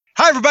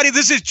everybody.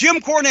 This is Jim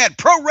Cornette,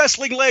 pro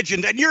wrestling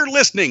legend, and you're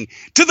listening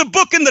to the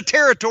Book in the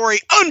Territory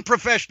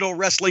Unprofessional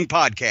Wrestling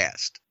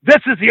Podcast.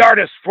 This is the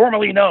artist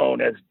formerly known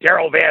as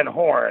Daryl Van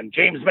Horn,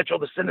 James Mitchell,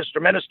 the Sinister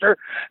Minister,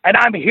 and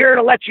I'm here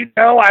to let you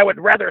know I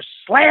would rather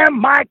slam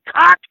my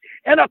cock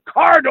in a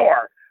car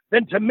door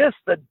than to miss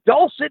the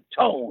dulcet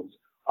tones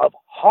of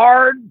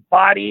Hard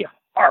Body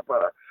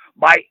Harper,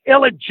 my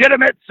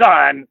illegitimate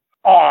son,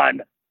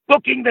 on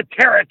Booking the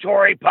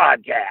Territory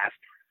Podcast.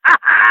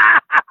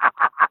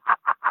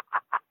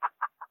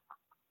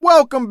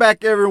 Welcome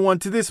back, everyone,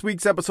 to this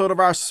week's episode of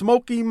our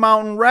Smoky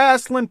Mountain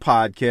Wrestling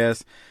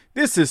Podcast.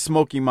 This is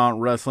Smoky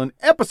Mountain Wrestling,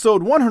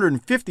 episode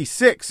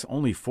 156,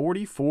 only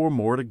 44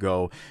 more to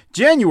go.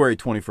 January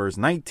 21st,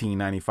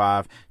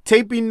 1995,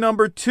 taping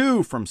number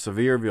 2 from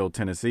Sevierville,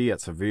 Tennessee at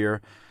Sevier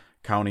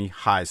County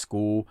High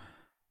School.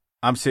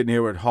 I'm sitting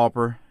here with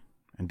Harper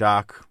and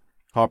Doc.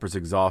 Harper's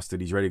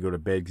exhausted. He's ready to go to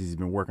bed because he's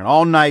been working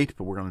all night,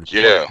 but we're going to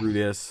get through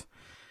this.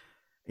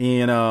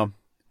 And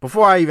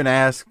before I even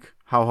ask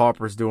how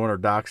Harper's doing or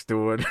Doc's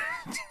doing,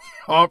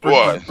 Harper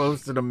just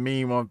posted a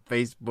meme on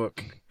Facebook.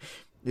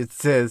 It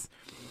says,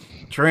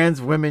 trans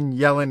women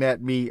yelling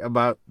at me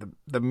about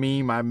the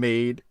meme I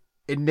made.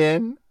 And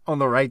then on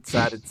the right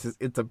side,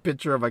 it's a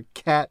picture of a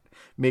cat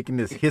making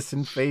this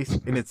hissing face.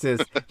 And it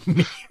says,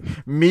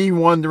 me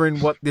wondering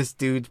what this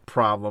dude's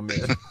problem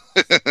is.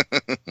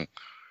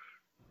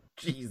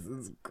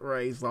 Jesus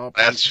Christ.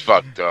 Harper. That's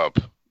fucked up.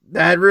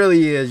 That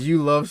really is.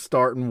 You love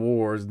starting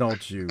wars,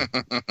 don't you?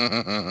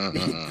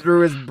 He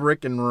threw his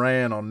brick and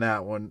ran on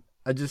that one.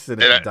 I just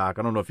sent it to Doc.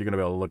 I don't know if you're gonna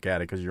be able to look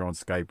at it because you're on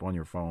Skype on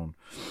your phone.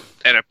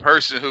 And a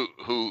person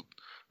who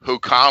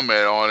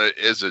comment on it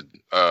is a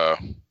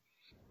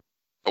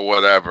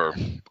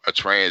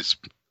trans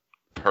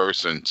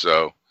person.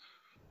 So.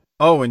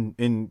 Oh,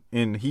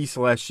 and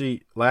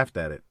he/she laughed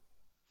at it.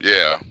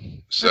 Yeah.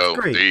 So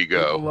there you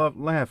go. People love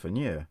laughing.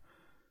 Yeah.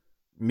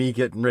 Me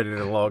getting ready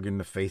to log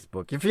into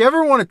Facebook. If you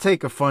ever want to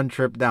take a fun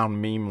trip down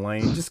meme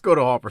lane, just go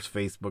to Harper's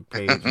Facebook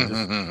page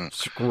and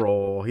just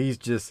scroll. He's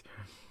just,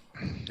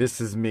 this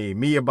is me.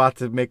 Me about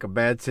to make a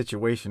bad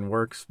situation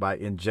worse by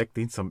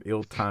injecting some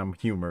ill-timed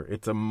humor.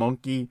 It's a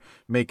monkey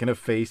making a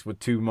face with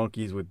 2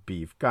 monkeys with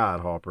beef.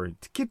 God, Harper.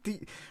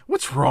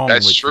 What's wrong with you?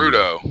 That's true,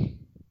 though.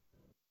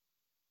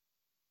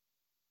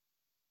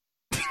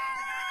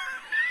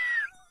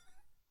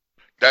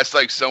 That's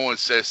like someone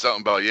said something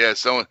about,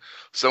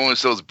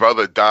 so-and-so's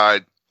brother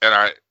died in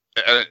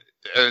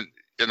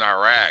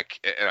Iraq,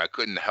 and I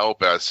couldn't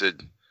help it. I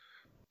said,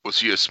 was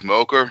he a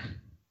smoker?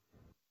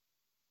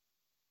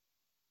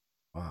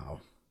 Wow.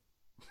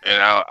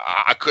 And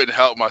I couldn't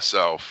help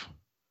myself.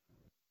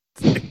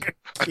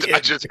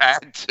 I just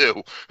had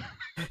to.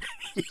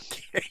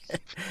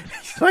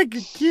 He's like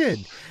a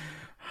kid.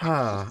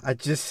 I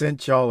just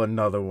sent y'all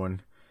another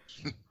one.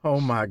 Oh,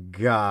 my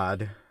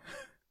God.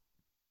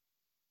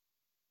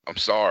 I'm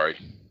sorry.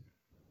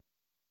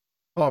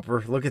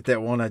 Harper, look at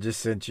that one I just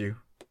sent you.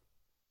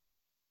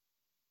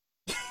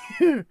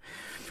 All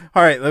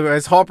right,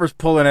 as Harper's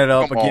pulling it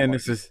up again,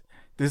 this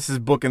is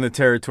Booking the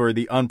Territory,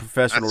 the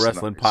Unprofessional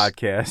Wrestling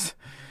Podcast.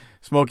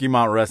 Smoky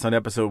Mountain Wrestling,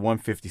 episode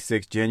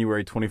 156,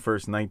 January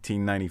 21st,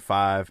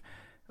 1995.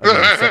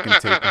 Again, second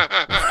tape.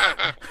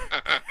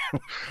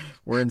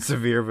 We're in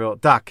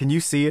Sevierville. Doc, can you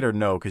see it or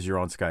no? Because you're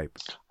on Skype.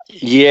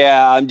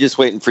 Yeah, I'm just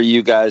waiting for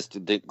you guys to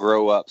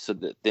grow up so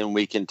that then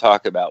we can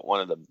talk about one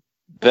of the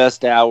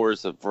best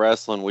hours of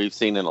wrestling we've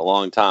seen in a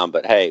long time.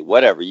 But hey,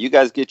 whatever. You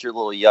guys get your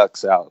little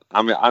yucks out.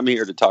 I'm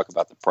here to talk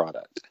about the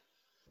product.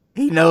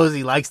 He knows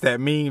he likes that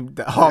meme.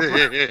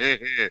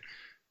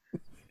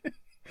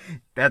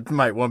 That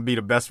might one be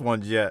the best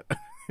ones yet.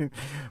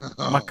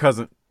 My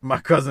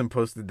cousin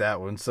posted that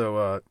one,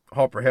 so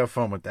Harper, have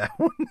fun with that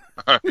one.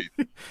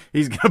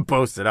 He's gonna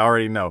post it. I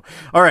already know.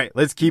 All right,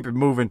 let's keep it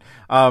moving.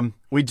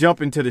 We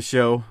jump into the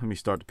show. Let me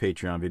start the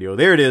Patreon video.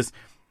 There it is.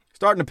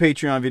 Starting the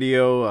Patreon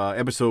video,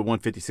 episode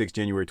 156,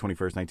 January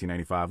 21st,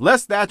 1995.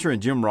 Les Thatcher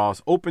and Jim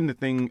Ross open the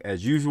thing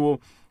as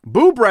usual.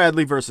 Boo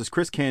Bradley versus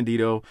Chris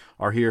Candido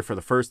are here for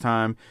the first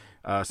time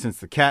since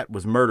the cat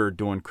was murdered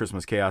during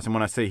Christmas Chaos. And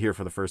when I say here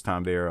for the first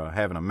time, they're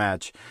having a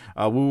match.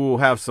 We will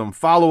have some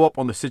follow-up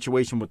on the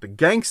situation with the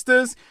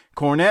Gangsters,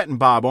 Cornette and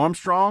Bob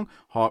Armstrong.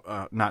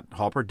 Not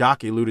Harper.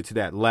 Doc alluded to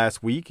that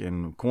last week,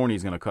 and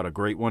Corny's going to cut a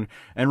great one.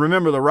 And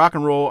remember, the Rock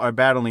and Roll are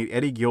battling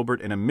Eddie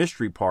Gilbert and a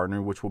mystery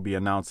partner, which will be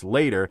announced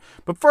later.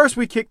 But first,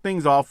 we kick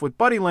things off with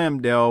Buddy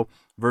Landel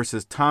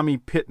versus Tommy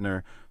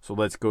Pittner. So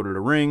let's go to the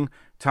ring.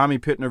 Tommy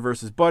Pittner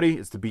versus Buddy.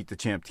 It's the Beat the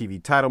Champ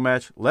TV title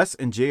match. Les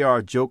and JR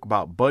joke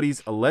about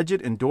Buddy's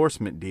alleged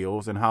endorsement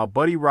deals and how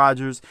Buddy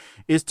Rogers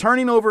is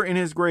turning over in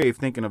his grave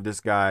thinking of this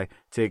guy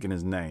taking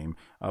his name.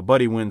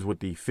 Buddy wins with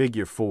the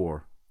figure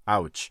 4.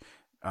 Ouch.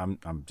 I'm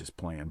just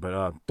playing.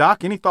 But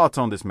Doc, any thoughts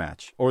on this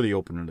match or the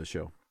opener of the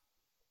show?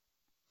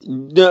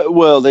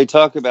 Well, they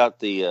talk about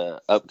the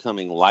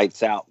upcoming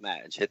Lights Out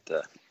match at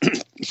the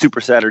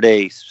Super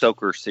Saturday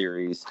Soaker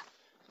Series.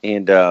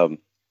 And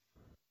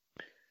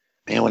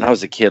Man, when I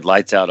was a kid,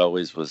 Lights Out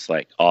always was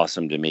like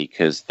awesome to me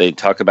because they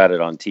talk about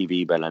it on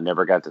TV, but I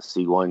never got to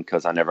see one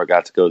because I never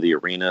got to go to the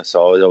arena.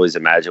 So I would always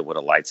imagine what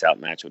a Lights Out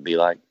match would be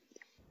like.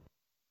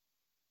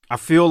 I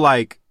feel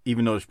like,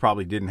 even though this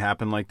probably didn't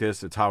happen like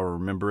this, it's how I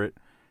remember it.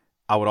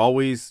 I would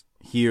always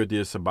hear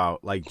this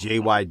about like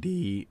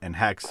JYD and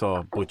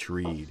Hacksaw Butch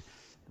Reed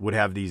would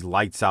have these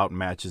Lights Out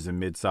matches in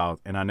Mid-South,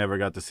 and I never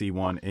got to see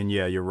one. And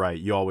yeah, you're right.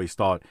 You always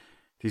thought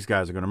these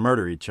guys are going to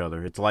murder each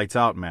other. It's a Lights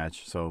Out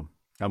match, so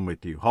I'm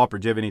with you. Harper,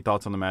 do you have any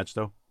thoughts on the match,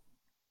 though?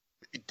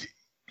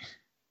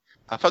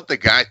 I thought the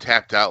guy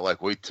tapped out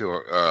like way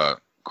too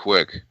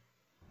quick.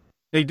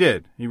 They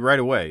did. He right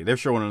away. They're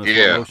showing in the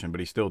slow motion, but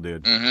he still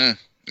did. Mm-hmm.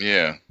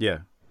 Yeah. Yeah.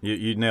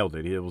 You nailed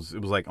it. It was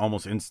like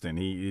almost instant.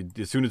 He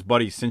as soon as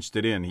Buddy cinched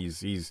it in,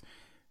 he's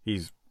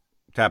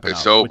tapping out.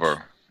 It's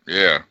over.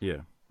 Yeah. Yeah.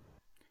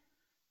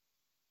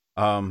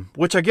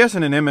 Which I guess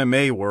in an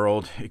MMA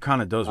world, it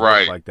kind of does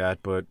work like that,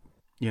 but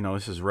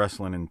this is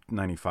wrestling in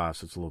 '95,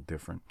 so it's a little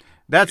different.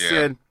 That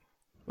said,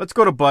 let's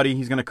go to Buddy.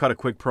 He's going to cut a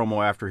quick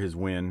promo after his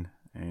win,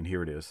 and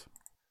here it is.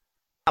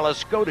 Now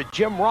let's go to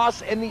Jim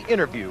Ross in the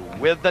interview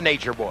with the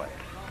Nature Boy.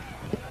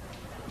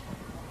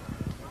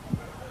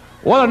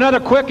 Well, another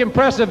quick,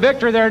 impressive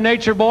victory there,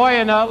 Nature Boy,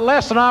 and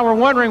Les and I were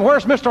wondering,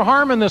 where's Mr.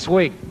 Harmon this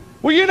week?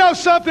 Well, you know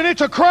something? It's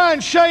a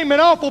crying shame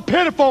and awful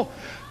pitiful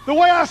the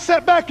way I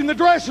sat back in the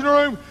dressing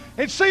room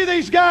and see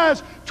these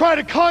guys try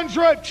to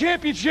conjure up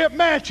championship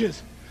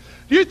matches.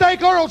 Do you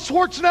think Arnold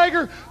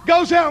Schwarzenegger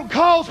goes out and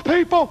calls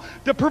people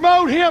to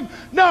promote him?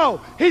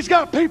 No, he's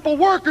got people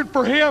working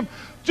for him,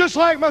 just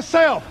like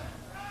myself.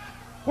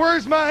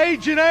 Where's my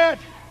agent at?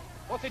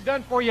 What's he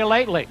done for you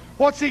lately?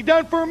 What's he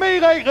done for me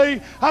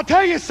lately? I'll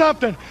tell you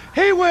something.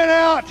 He went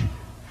out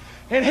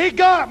and he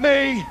got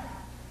me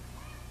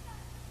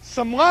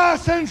some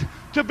license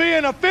to be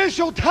an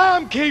official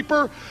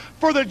timekeeper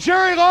for the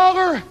Jerry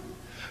Lawler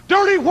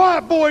Dirty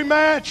White Boy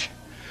match,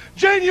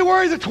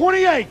 January the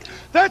 28th.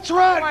 That's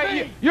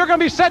right. You're going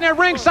to be sitting at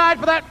ringside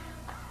for that?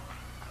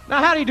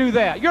 Now, how do you do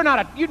that?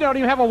 You don't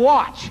even have a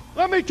watch.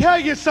 Let me tell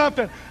you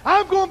something.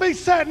 I'm going to be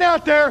sitting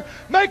out there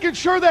making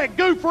sure that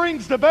goof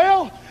rings the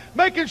bell,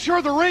 making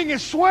sure the ring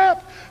is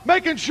swept,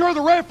 making sure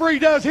the referee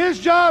does his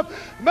job,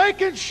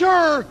 making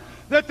sure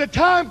that the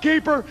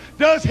timekeeper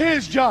does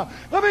his job.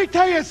 Let me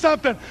tell you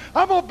something.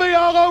 I'm going to be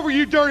all over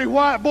you, Dirty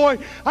White Boy.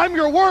 I'm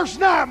your worst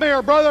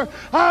nightmare, brother.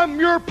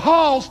 I'm your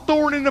Paul's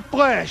thorn in the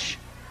flesh.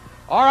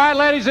 All right,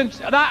 ladies and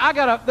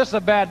this is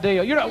a bad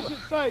deal.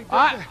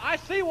 I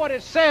see what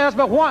it says,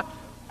 but what?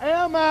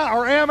 Am I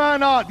or am I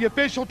not the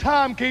official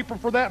timekeeper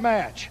for that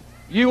match?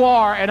 You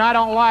are, and I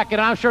don't like it.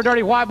 I'm sure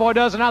Dirty White Boy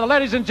doesn't. Now,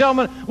 ladies and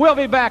gentlemen, we'll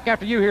be back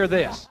after you hear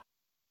this.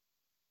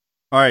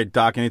 All right,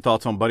 Doc, any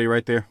thoughts on Buddy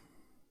right there?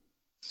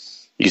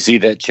 You see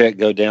that check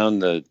go down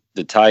the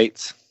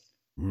tights?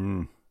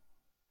 Of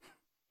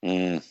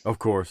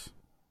course.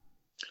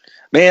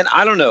 Man,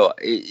 I don't know.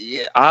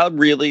 I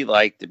really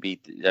like to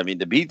beat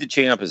the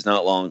champ is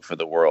not long for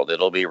the world.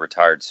 It'll be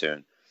retired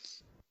soon.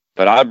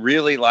 But I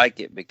really like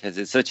it because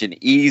it's such an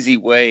easy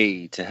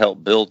way to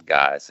help build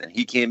guys. And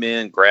he came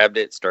in, grabbed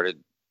it, started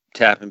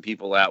tapping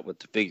people out with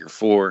the figure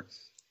four,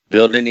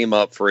 building him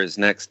up for his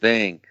next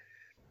thing.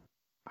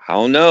 I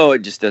don't know. It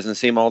just doesn't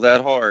seem all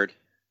that hard.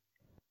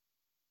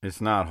 It's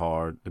not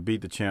hard. The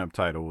Beat the Champ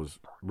title was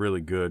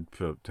really good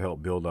to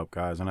help build up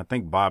guys. And I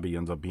think Bobby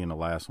ends up being the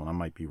last one. I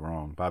might be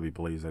wrong. Bobby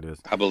believes that is.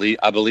 I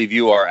believe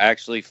you are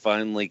actually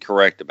finally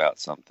correct about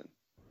something.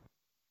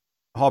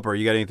 Harper,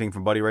 you got anything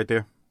from Buddy right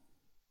there?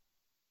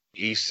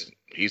 He's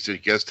a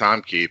guest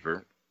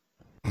timekeeper.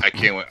 I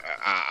can't wait.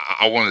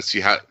 I want to see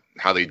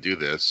how they do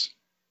this.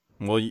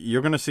 Well,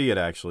 you're going to see it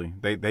actually.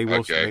 They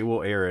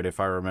will air it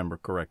if I remember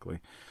correctly.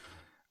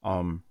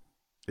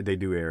 They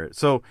do air it.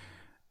 So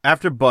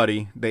after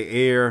Buddy,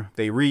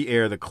 they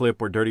re-air the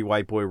clip where Dirty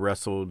White Boy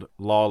wrestled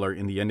Lawler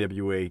in the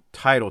NWA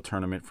title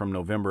tournament from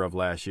November of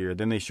last year.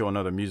 Then they show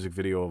another music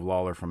video of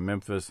Lawler from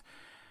Memphis.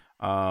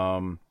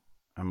 I'm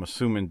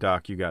assuming,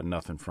 Doc, you got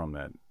nothing from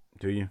that,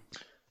 do you?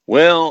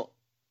 Well,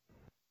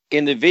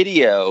 in the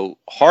video,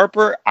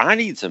 Harper, I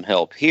need some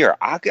help here.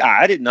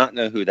 I did not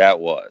know who that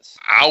was.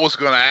 I was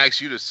going to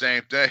ask you the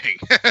same thing.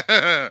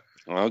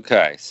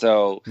 Okay,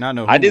 so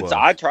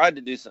I tried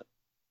to do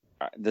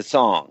the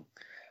song.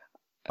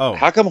 Oh,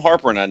 how come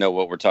Harper and I know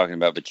what we're talking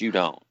about, but you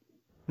don't?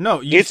 No,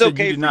 you said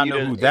you did not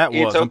know who that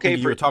was. I'm thinking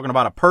you were talking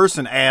about a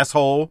person,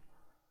 asshole.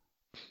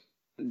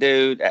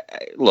 Dude,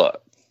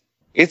 look,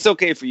 it's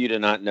okay for you to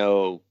not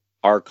know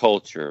our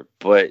culture,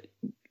 but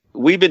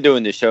we've been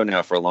doing this show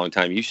now for a long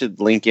time. You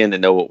should link in to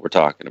know what we're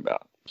talking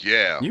about.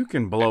 Yeah. You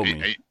can blow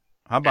me.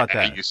 How about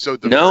that? You're so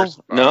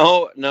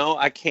no,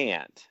 I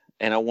can't,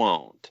 and I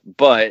won't.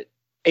 But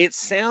it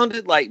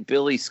sounded like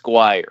Billy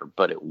Squire,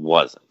 but it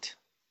wasn't.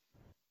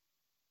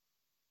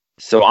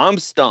 So I'm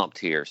stumped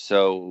here.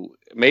 So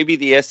maybe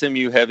the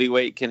SMU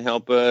heavyweight can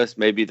help us.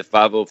 Maybe the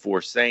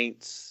 504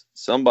 Saints.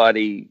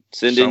 Somebody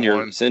send in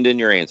your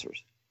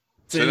answers.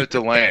 Send it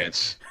to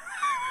Lance.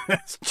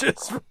 That's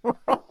just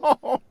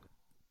wrong.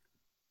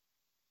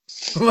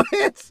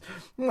 Lance,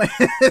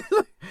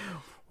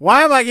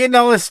 Why am I getting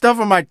all this stuff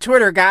on my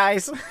Twitter,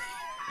 guys?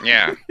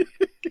 Yeah.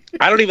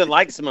 I don't even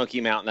like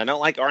Smoky Mountain. I don't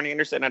like Arn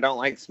Anderson. I don't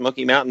like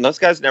Smoky Mountain. Those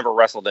guys never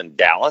wrestled in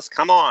Dallas.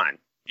 Come on.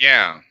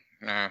 Yeah.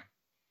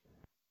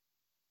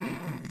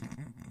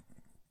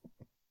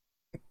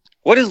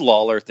 What is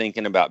Lawler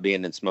thinking about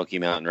being in Smoky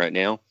Mountain right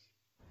now?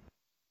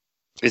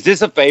 Is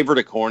this a favor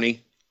to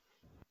Corny?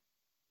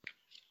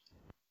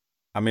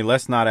 I mean,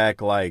 let's not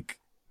act like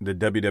the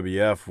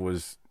WWF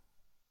was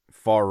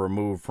far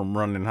removed from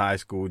running high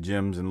school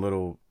gyms and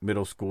little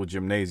middle school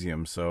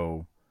gymnasiums.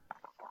 So,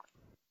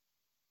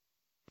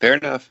 fair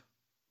enough.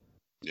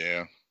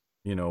 Yeah.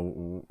 You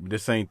know,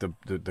 this ain't the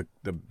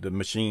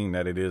machine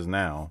that it is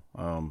now.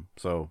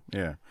 So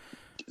yeah.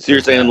 So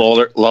you're saying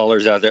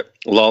Lawler's out there?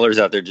 Lawler's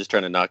out there just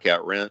trying to knock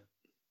out Rent?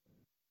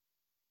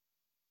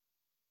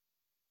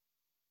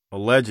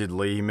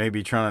 Allegedly, he may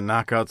be trying to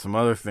knock out some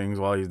other things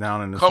while he's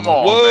down in the. Come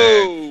smoke. on,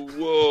 man.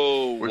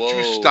 Whoa! Would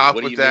you stop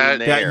with that?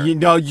 Yeah, you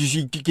know,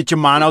 you get your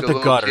mind out With the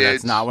the gutter. little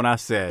That's kids. not what I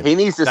said. He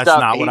needs to That's stop.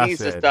 not He what I needs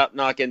to said. stop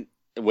knocking.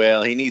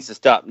 Well, he needs to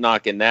stop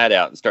knocking that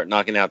out and start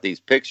knocking out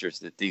these pictures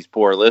that these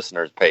poor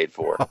listeners paid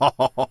for.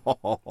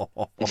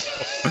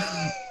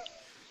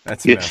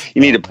 That's you messed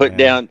need to up, put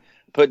man.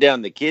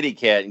 down the kitty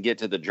cat and get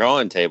to the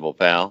drawing table,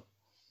 pal.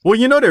 Well,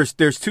 you know,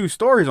 there's two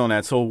stories on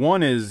that. So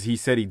one is he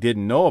said he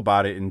didn't know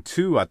about it, and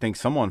two, I think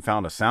someone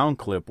found a sound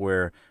clip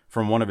where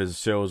from one of his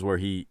shows where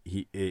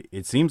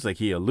it seems like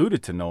he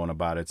alluded to knowing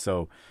about it.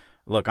 So,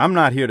 look, I'm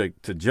not here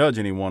to judge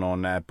anyone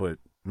on that, but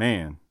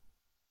man,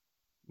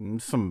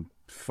 some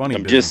funny.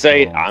 I'm just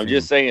saying.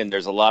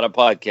 There's a lot of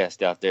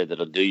podcasts out there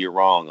that'll do you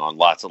wrong on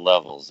lots of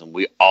levels, and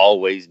we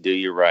always do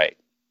you right.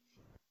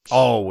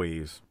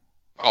 Always,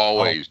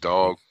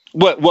 dog.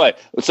 What?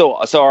 So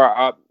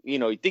our you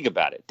know, think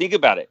about it.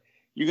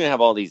 You're going to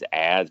have all these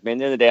ads. Man,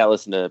 the other day I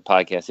listened to a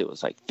podcast. It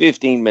was like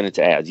 15 minutes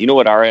ads. You know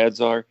what our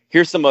ads are?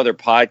 Here's some other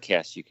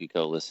podcasts you could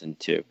go listen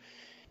to.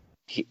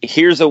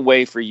 Here's a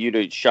way for you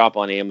to shop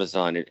on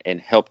Amazon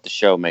and help the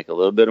show make a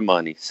little bit of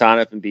money. Sign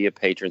up and be a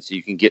patron so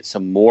you can get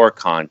some more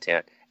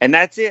content. And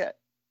that's it.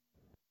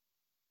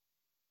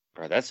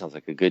 Bro, that sounds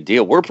like a good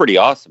deal. We're pretty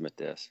awesome at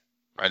this.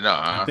 I know.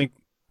 Huh?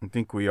 I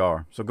think we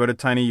are. So go to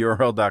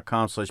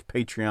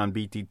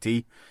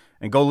tinyurl.com/PatreonBTT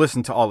and go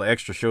listen to all the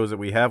extra shows that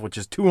we have, which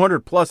is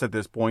 200 plus at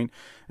this point,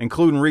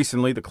 including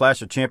recently the Clash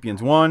of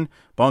Champions 1,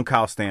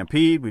 Bunkhouse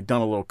Stampede. We've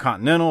done a little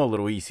Continental, a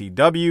little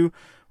ECW.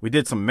 We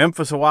did some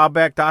Memphis a while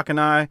back, Doc and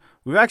I.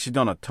 We've actually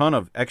done a ton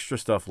of extra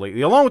stuff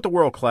lately, along with the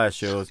world class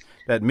shows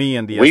that me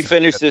and the we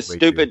finished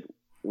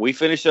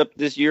up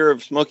this year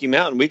of Smoky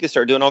Mountain. We could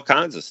start doing all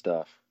kinds of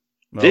stuff.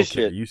 This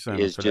shit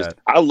is just, that.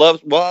 I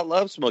love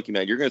Smoky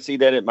Mountain. You're going to see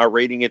that at my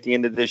rating at the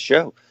end of this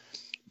show.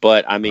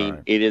 But, I mean,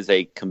 Right. It is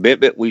a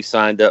commitment we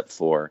signed up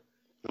for,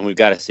 and we've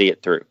got to see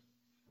it through.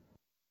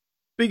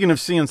 Speaking of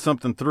seeing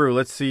something through,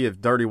 let's see if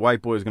Dirty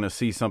White Boy is going to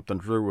see something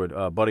through with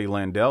Buddy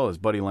Landel, as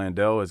Buddy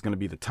Landel is going to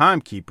be the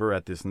timekeeper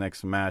at this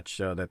next match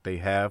that they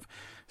have.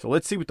 So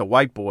let's see what the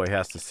White Boy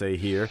has to say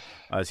here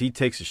as he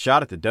takes a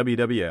shot at the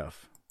WWF.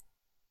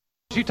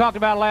 You talked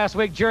about last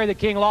week, Jerry the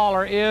King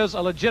Lawler is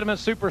a legitimate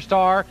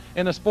superstar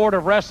in the sport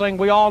of wrestling.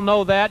 We all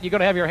know that. You're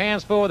going to have your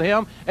hands full with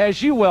him,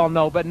 as you well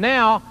know. But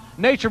now,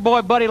 Nature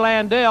Boy Buddy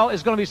Landel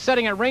is going to be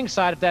sitting at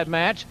ringside at that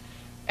match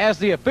as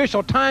the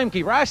official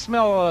timekeeper. I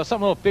smell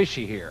something a little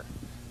fishy here.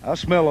 I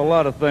smell a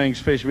lot of things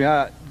fishy.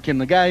 Can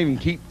the guy even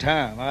keep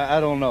time?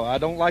 I don't know. I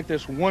don't like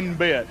this one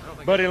bit,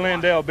 Buddy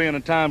Landel being a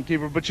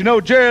timekeeper. But you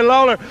know, Jerry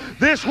Lawler,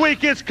 this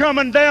week it's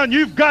coming down.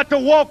 You've got to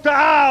walk the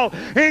aisle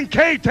in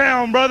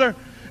K-Town, brother.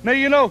 Now,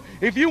 you know,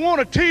 if you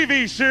want a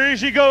TV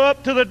series, you go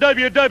up to the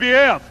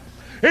WWF.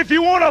 If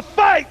you want to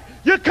fight,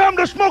 you come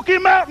to Smoky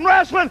Mountain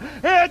Wrestling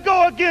and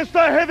go against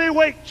the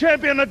heavyweight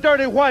champion, the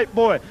Dirty White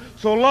Boy.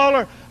 So,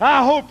 Lawler,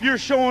 I hope you're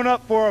showing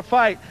up for a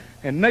fight.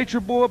 And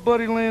Nature Boy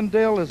Buddy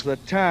Landel is the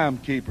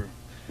timekeeper.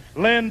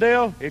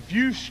 Landel, if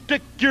you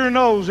stick your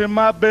nose in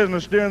my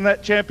business during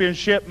that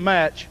championship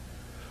match,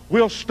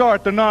 we'll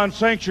start the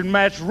non-sanctioned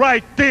match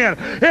right then.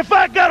 If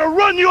I got to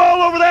run you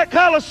all over that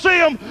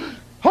Coliseum,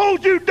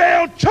 hold you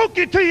down, choke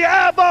you till your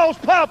eyeballs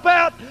pop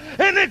out,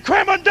 and then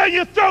cram them down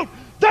your throat,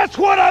 that's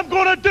what I'm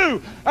going to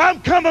do.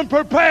 I'm coming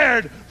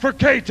prepared for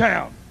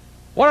K-Town.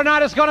 What a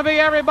night it's going to be,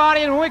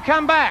 everybody. And when we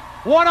come back,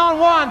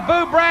 one-on-one,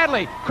 Boo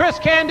Bradley, Chris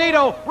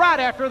Candido, right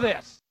after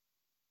this.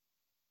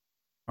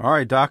 All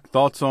right, Doc,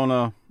 thoughts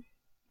on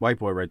White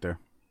Boy right there?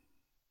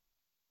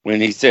 When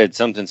he said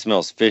something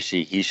smells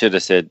fishy, he should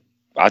have said,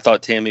 I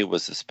thought Tammy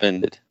was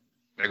suspended.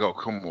 They go,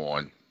 come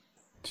on.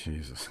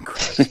 Jesus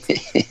Christ.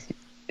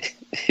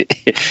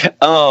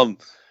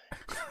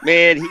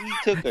 Man, he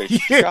took a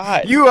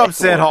shot. You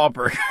upset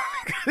Harper.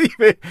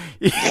 even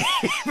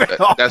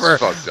Harper. That's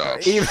fucked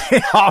up. Even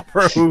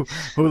Harper,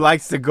 who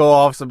likes to go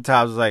off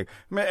sometimes, is like,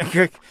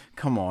 man,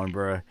 come on,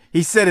 bro.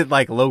 He said it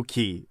like low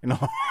key, you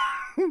know.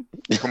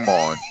 Come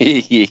on.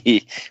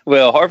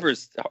 Well,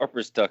 Harper's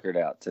tuckered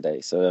out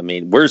today, so I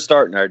mean, we're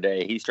starting our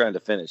day. He's trying to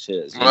finish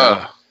his. You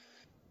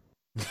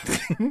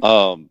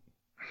know?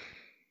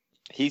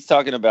 He's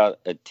talking about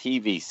a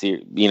TV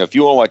series. You know, if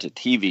you want to watch a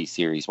TV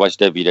series, watch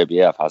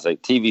WWF. I was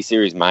like, TV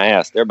series, my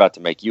ass. They're about to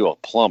make you a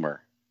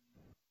plumber.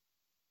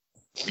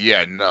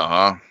 Yeah, no,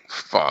 huh?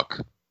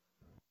 Fuck.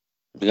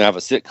 We're gonna have a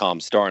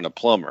sitcom starring a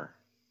plumber.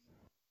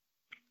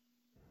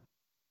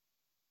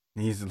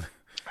 He's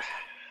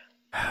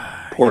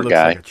Poor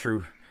guy.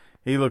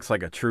 He looks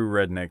like a true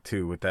redneck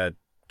too, with that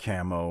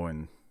camo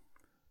and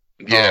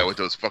with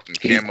those fucking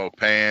camo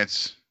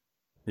pants.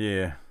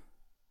 Yeah,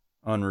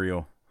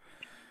 unreal.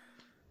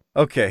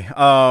 Okay,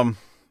 Hopper,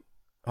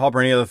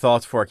 any other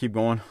thoughts before I keep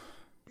going?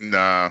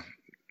 Nah.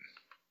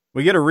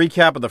 We get a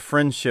recap of the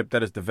friendship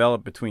that has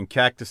developed between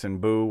Cactus and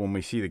Boo when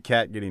we see the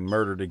cat getting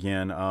murdered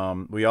again.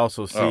 We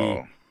also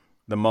see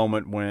the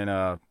moment when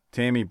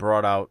Tammy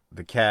brought out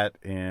the cat,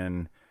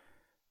 and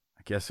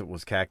I guess it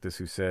was Cactus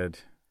who said,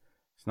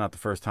 "It's not the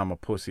first time a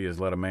pussy has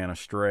led a man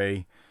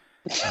astray."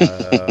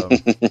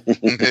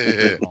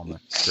 Great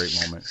moment.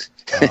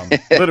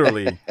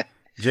 Literally,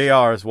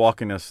 JR is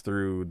walking us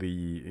through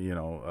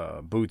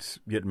the, Boots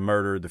getting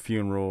murdered, the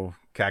funeral,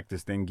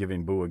 Cactus then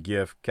giving Boo a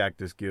gift.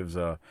 Cactus gives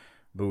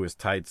Boo his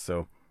tights.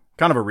 So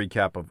kind of a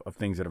recap of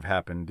things that have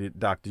happened.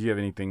 Doc, did you have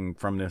anything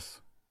from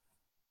this?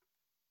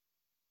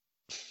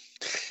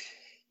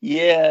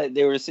 Yeah,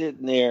 they were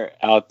sitting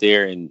out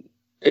there, and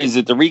is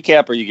it the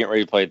recap or are you getting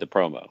ready to play the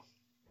promo?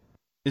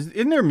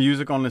 Isn't there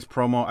music on this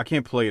promo? I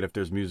can't play it if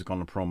there's music on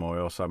the promo, or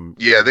else I'm...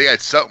 Yeah, they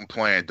had something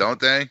planned, don't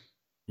they?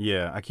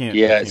 Yeah, I can't.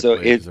 Yeah, I can't so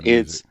play it 'cause of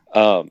music.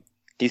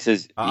 He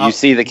says, "You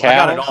see the cows?" I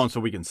got it on so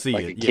we can see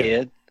like it. A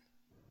kid.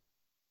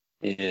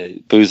 Yeah,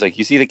 Boo's like,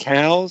 "You see the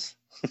cows?"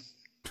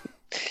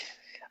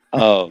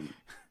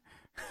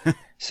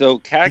 So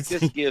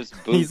Cactus gives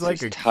Boots he's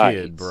like his a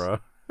tights. kid, bro.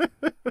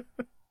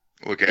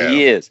 Look at him.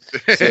 He is.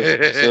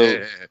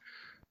 So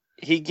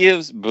he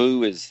gives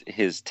Boo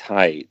his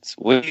tights.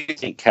 What do you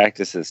think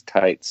Cactus's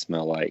tights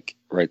smell like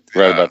right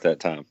about that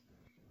time?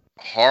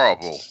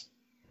 Horrible.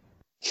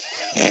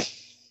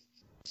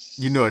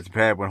 You know it's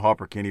bad when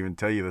Harper can't even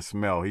tell you the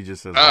smell. He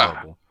just says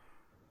horrible.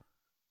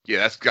 Yeah,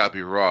 that's got to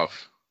be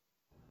rough.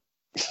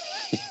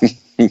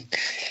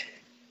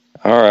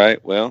 All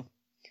right, well.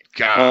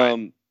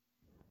 God.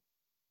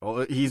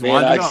 Well, he's man,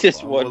 winding I up.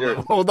 just wonder.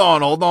 Hold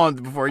on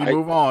before you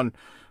move on.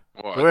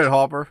 What? Go ahead,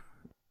 Harper.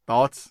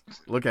 Thoughts?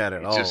 Look at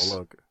it.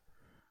 Look.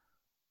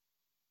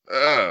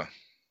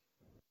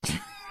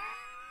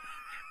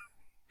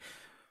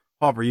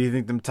 Harper, you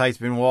think them tights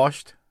been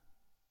washed?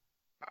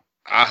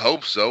 I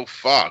hope so.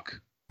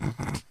 Fuck.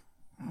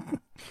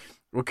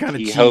 What kind of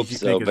he cheese hopes you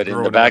so, think but is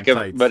in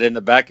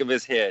the back of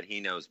his head, he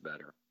knows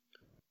better.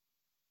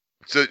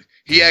 So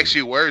he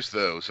actually wears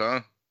those,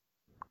 huh?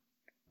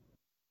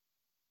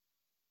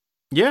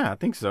 Yeah, I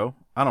think so.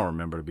 I don't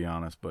remember, to be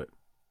honest, but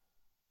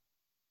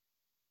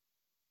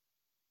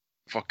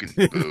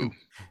fucking Boo.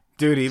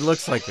 Dude, he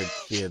looks like a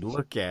kid.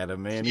 Look at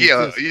him, man.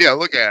 Yeah,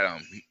 look at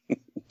him.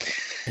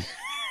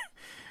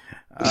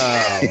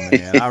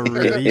 Oh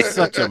man, he's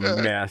such a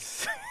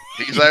mess.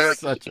 He's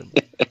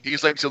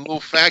like some little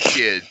fat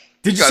kid.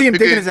 Did you see him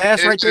digging his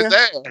ass right there? His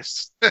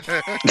ass.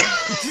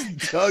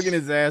 Just tugging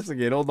his ass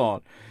again. Hold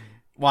on.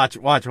 Watch,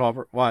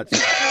 Harper. Watch.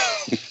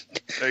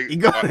 He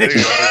goes.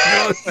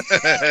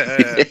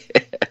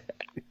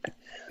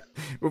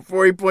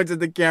 Before he points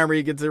at the camera,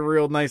 he gets a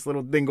real nice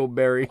little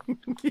dingleberry.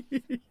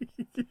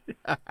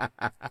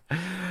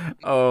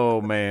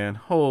 Oh man,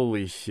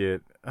 holy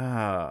shit!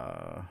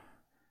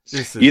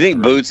 You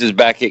think Boots is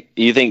back at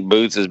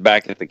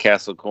the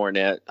Castle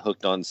Cornette,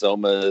 hooked on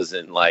somas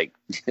and like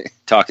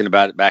talking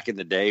about it back in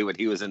the day when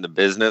he was in the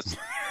business?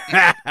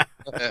 The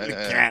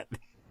cat.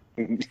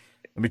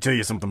 Let me tell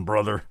you something,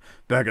 brother.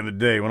 Back in the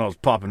day when I was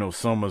popping those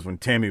somas, when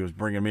Tammy was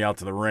bringing me out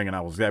to the ring and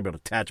I was able to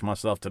attach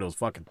myself to those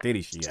fucking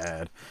titties she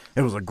had.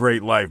 It was a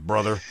great life,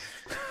 brother.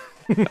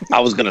 I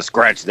was going to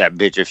scratch that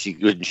bitch if she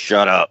couldn't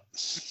shut up.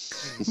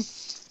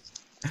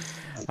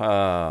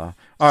 All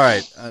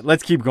right,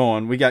 let's keep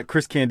going. We got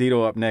Chris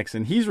Candido up next,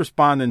 and he's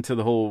responding to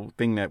the whole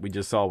thing that we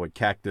just saw with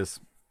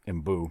Cactus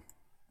and Boo.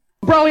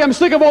 Bradley, I'm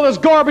sick of all this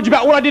garbage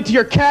about what I did to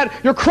your cat.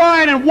 You're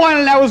crying and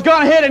whining, and I was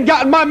gone ahead and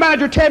gotten my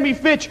manager, Tammy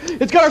Fitch.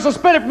 It's got her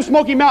suspended from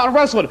Smoky Mountain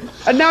Wrestling.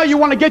 And now you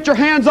want to get your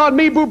hands on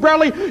me, Boo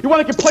Bradley? You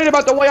want to complain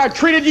about the way I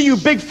treated you, you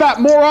big fat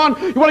moron?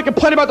 You want to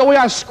complain about the way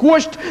I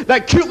squished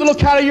that cute little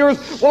cat of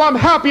yours? Well, I'm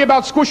happy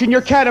about squishing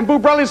your cat. And Boo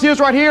Bradley, see this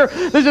right here?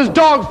 This is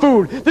dog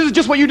food. This is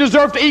just what you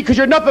deserve to eat because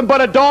you're nothing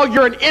but a dog.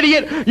 You're an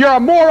idiot. You're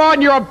a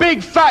moron. You're a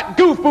big fat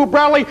goof, Boo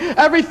Bradley.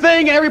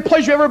 Everything and every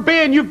place you've ever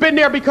been, you've been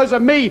there because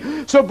of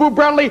me. So, Boo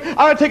Bradley, I'm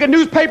going to take a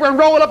newspaper and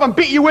roll it up and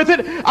beat you with it.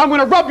 I'm going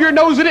to rub your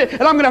nose in it,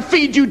 and I'm going to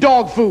feed you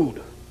dog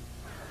food.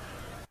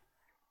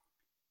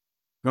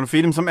 Going to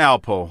feed him some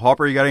Alpo.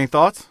 Harper, you got any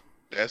thoughts?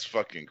 That's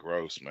fucking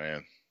gross,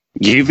 man.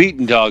 You've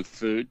eaten dog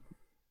food.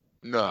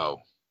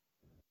 No.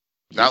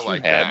 Not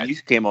like have. that. You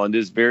came on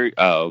this very...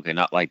 Oh, okay,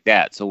 not like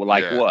that. So,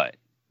 like what?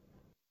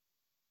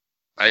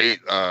 I ate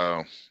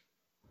a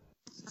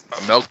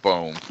milk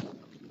bone.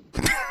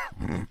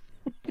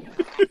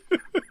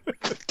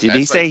 Did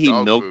he say he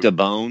milked a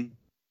bone?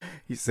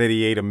 He said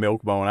he ate a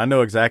milk bone. I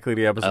know exactly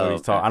the episode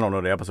he's talking. okay. I don't know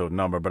the episode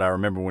number, but I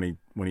remember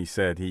when he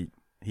said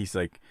he's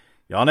like,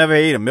 y'all never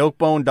ate a milk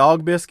bone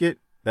dog biscuit.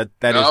 That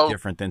No. is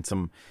different than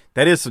some.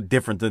 That is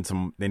different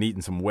than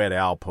eating some wet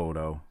Alpo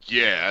though.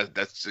 Yeah,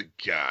 that's a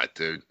god,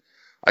 dude.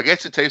 I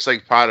guess it tastes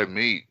like potted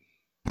meat.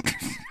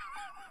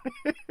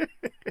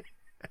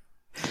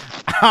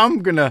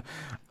 I'm gonna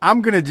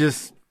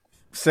just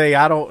say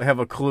I don't have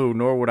a clue,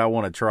 nor would I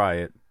want to try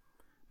it.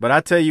 But I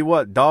tell you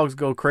what, dogs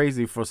go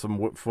crazy for some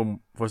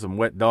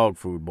wet dog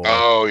food, boy.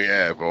 Oh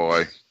yeah,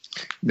 boy.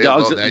 They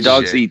love that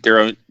Dogs shit. eat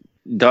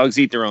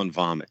their own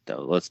vomit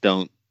though. Let's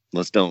don't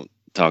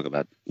talk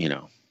about,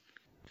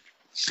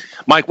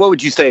 Mike, what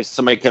would you say if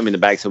somebody come in the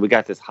back? So we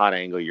got this hot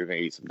angle. You're gonna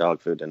eat some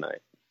dog food tonight.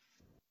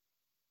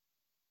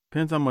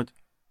 Depends how much.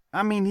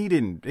 I mean, he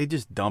didn't. They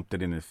just dumped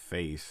it in his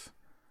face.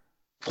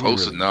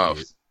 Close really enough.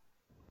 did.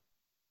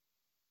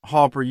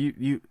 Harper,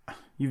 you've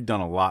done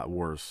a lot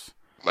worse.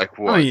 Like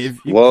what? I mean,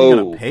 if you're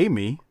gonna pay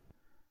me,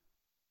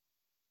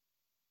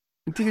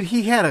 dude,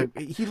 he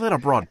let a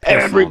broad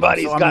piss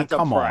Everybody's on him. So, got the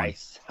come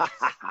price.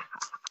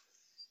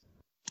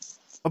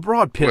 A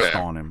broad pissed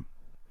Where? on him.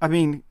 I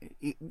mean,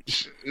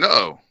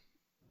 No.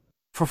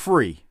 for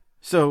free.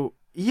 So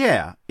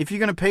yeah, if you're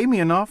gonna pay me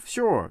enough,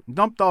 sure,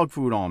 dump dog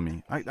food on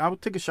me. I will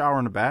take a shower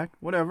in the back,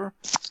 whatever.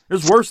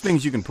 There's worse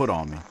things you can put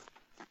on me,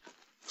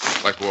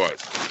 Like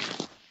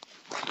what?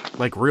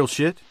 like real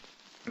shit.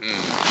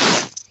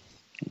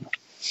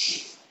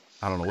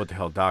 I don't know what the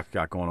hell Doc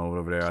got going on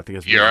over there. I think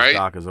it's You all right?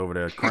 Doc is over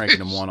there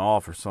cranking him one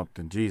off or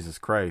something. Jesus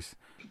Christ.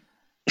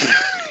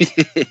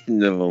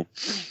 No.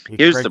 He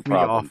Here's the cranked me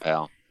problem, off.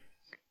 pal.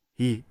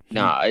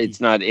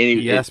 It's not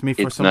any. He asked me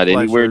for it's some not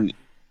pleasure, anywhere.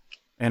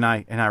 and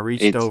I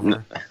reached It's over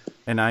not-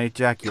 and I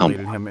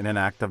ejaculated him in an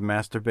act of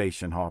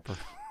masturbation, Harper.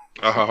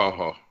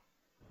 Oh,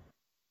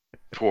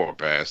 poor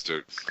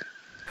bastard.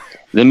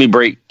 Let me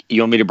break.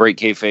 You want me to break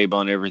kayfabe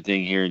on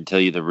everything here and tell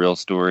you the real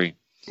story?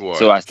 What?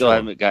 So I still Sure.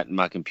 haven't gotten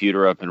my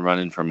computer up and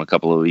running from a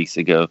couple of weeks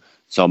ago.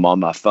 So I'm on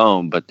my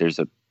phone, but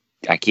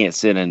I can't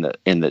sit in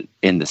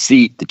the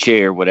seat, the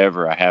chair,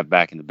 whatever I have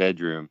back in the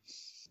bedroom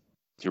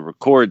to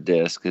record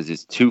this because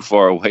it's too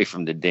far away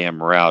from the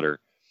damn router.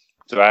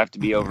 So I have to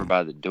be over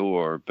by the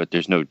door, but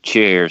there's no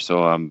chair,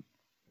 so I'm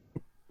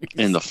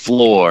in the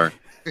floor.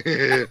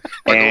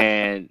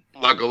 And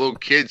like a little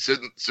kid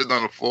sitting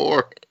on the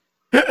floor.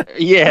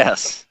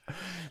 yes.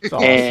 It's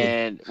awesome.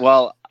 And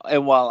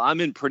while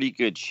I'm in pretty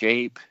good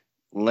shape,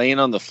 laying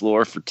on the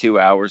floor for 2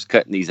 hours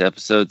cutting these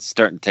episodes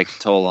starting to take a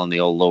toll on the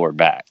old lower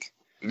back.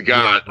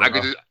 God,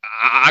 Yeah,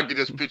 I could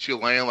just picture you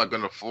laying like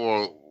on the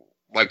floor,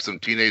 like some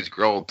teenage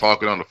girl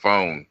talking on the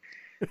phone.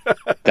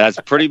 That's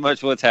pretty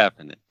much what's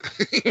happening.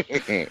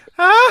 So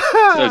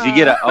if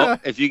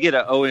you get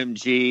a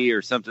OMG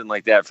or something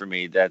like that for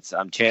me,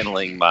 I'm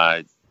channeling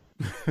my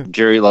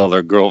Jerry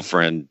Lawler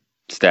girlfriend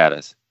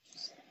status.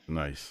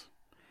 Nice.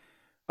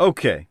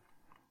 Okay.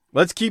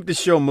 Let's keep the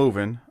show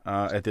moving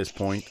at this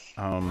point.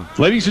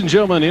 Ladies and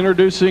gentlemen,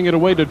 introducing it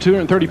away to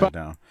 235.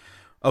 Down.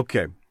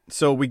 Okay.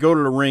 So we go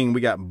to the ring.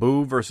 We got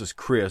Boo versus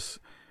Chris.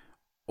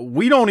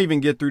 We don't even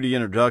get through the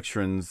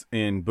introductions,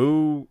 and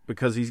Boo,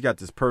 because he's got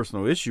this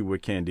personal issue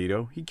with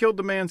Candido, he killed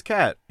the man's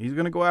cat. He's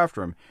going to go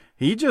after him.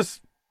 He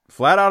just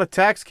flat out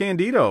attacks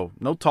Candido.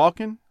 No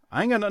talking.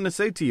 I ain't got nothing to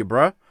say to you,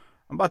 bruh.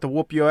 I'm about to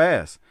whoop your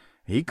ass.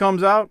 He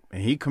comes out,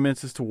 and he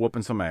commences to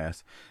whooping some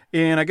ass.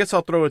 And I guess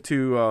I'll throw it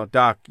to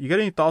Doc. You got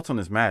any thoughts on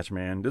this match,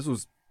 man? This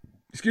was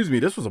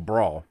a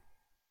brawl.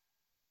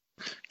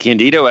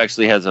 Candido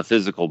actually has a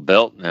physical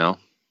belt now.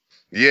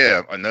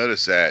 Yeah, I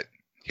noticed that.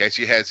 He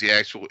actually has the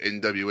actual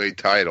NWA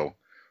title,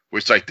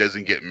 which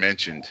doesn't get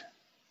mentioned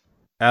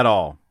At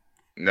all.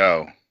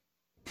 No.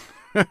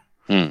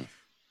 Isn't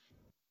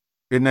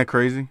that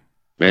crazy?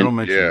 They Man, don't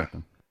mention yeah.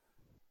 nothing.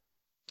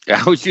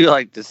 how would you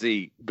like to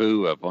see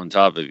Boo up on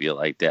top of you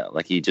like that?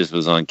 Like he just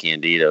was on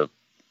Candido.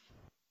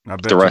 I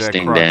bet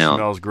Thrusting you that crotch down.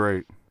 smells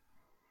great.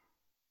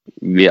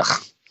 Yeah.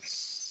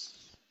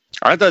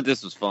 I thought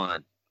this was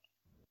fun.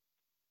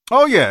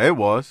 Oh yeah, it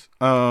was.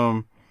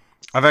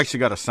 I've actually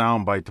got a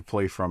sound bite to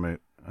play from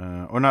it,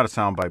 or not a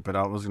sound bite, but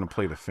I was going to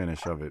play the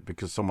finish of it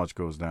because so much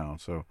goes down.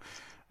 So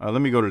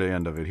let me go to the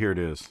end of it. Here it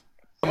is.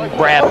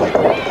 Bradley.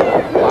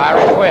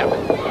 Irish whip.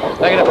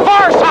 Taking it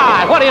far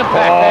side. What impact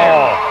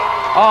there.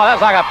 Oh,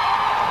 that's like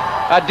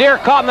a deer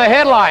caught in the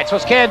headlights.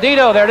 Was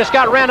Candido there. Just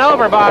got ran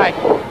over by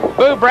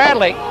Boo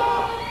Bradley.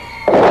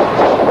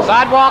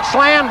 Sidewalk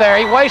slam there.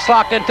 He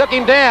waist-locked and took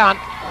him down.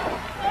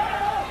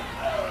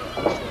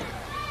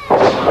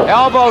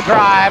 Elbow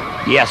drive.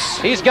 Yes.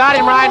 He's got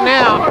him right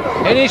now,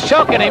 and he's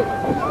choking him.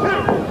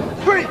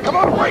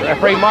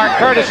 Referee Mark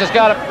Curtis has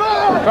got to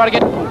try to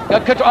get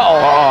control.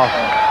 Oh,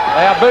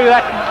 yeah, Boo,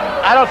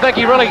 I don't think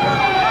he really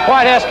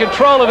quite has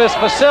control of his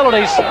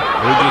facilities. You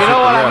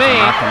know what I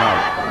mean?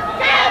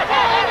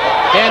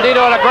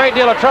 Candido in a great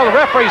deal of trouble.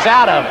 Referee's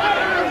out of it.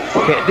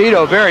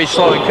 Candido very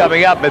slow in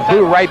coming up, and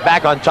Boo right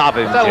back on top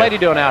of him. What's that lady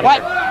doing out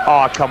here?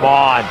 Oh, come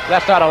on.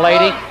 That's not a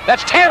lady.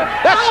 That's 10.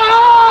 That's.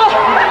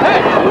 Hey,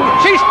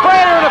 she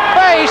sprayed her in the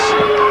face.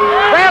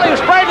 Bradley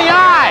was sprayed in the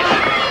eyes.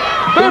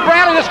 Boo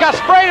Bradley just got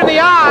sprayed in the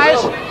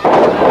eyes.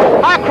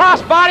 High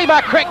cross body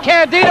by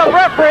Candido.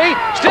 Referee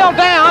still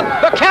down,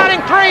 but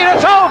counting 3 and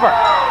it's over.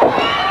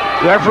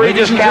 The referee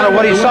just counted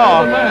what he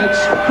saw.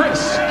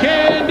 Chris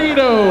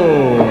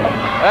Candido.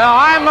 Well,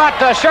 I'm not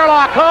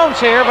Sherlock Holmes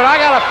here, but I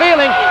got a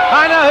feeling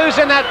I know who's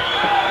in that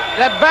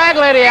bag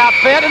lady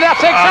outfit, and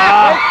that's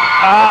exactly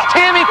it's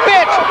Tammy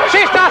Fitch.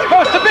 She's not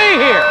supposed to be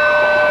here.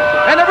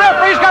 And the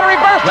referee's got to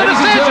reverse the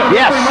decision.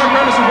 Yes. Mark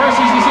Curtis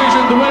reverses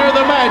decision. The winner of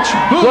the match,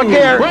 Boo Look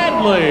here.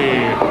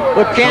 Bradley.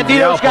 Look,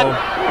 Candido's got...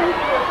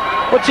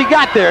 What's he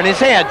got there in his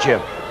hand,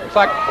 Jim? It's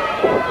like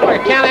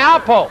a County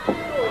Alpo.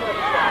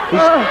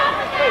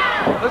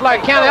 Looks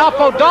like County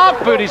Alpo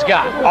dog food he's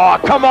got. Oh,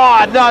 come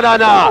on. No.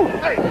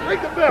 Hey,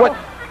 ring the bell. What?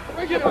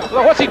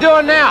 Well, what's he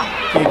doing now?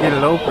 Can't get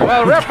it open.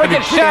 Well, the referee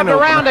gets shoved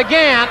around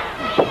again.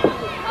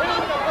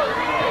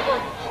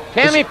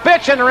 Tammy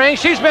Fitch in the ring.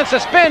 She's been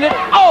suspended.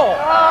 Oh!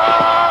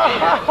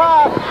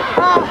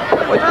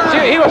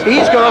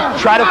 He's going to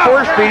try to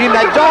force feed him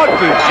that dog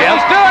food, Jim.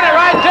 He's doing it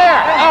right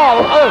there.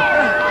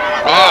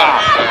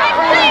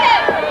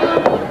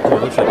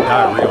 It looks like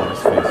diarrhea on his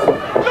face.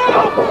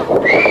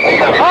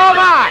 Oh,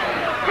 my.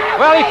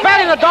 Well, he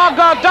fed him the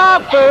doggone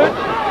dog food.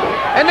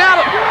 And now,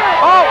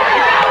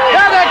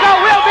 there they go.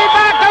 We'll be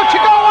back. Don't you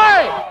go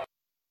away.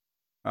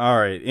 All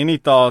right. Any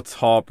thoughts,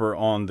 Hopper,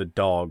 on the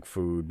dog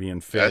food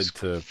being fed That's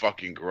to?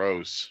 fucking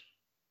gross.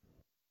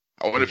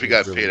 I wonder if he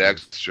got paid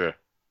extra.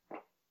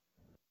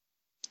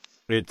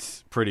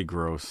 It's pretty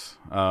gross.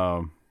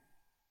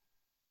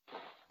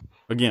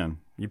 Again,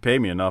 you pay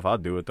me enough, I'll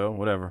do it though.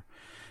 Whatever.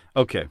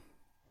 Okay.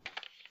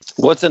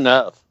 What's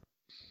enough?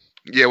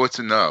 Yeah, what's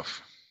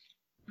enough?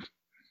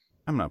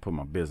 I'm not putting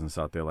my business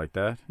out there like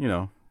that. You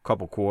know, a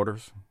couple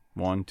quarters,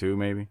 1, 2,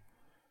 maybe.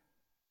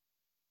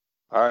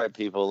 All right,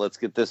 people, let's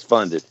get this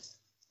funded.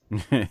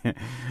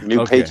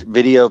 New Okay.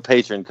 video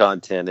patron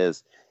content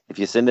is, if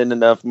you send in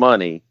enough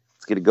money,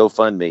 let's get a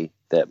GoFundMe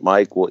that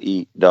Mike will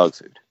eat dog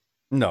food.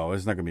 No,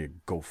 it's not going to be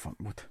a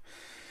GoFundMe.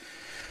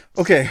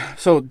 Okay,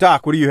 so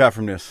Doc, what do you have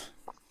from this?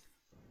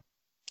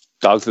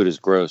 Dog food is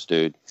gross,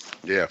 dude.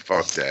 Yeah,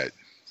 fuck that.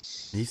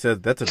 He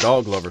said that's a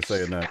dog lover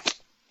saying that.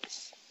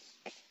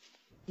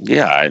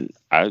 Yeah,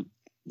 I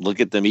look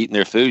at them eating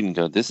their food and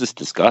go, this is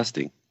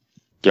disgusting.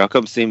 Y'all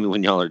come see me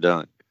when y'all are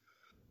done.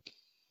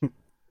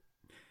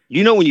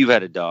 You know when you've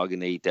had a dog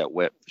and they eat that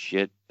wet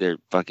shit, their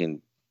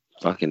fucking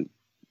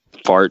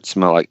farts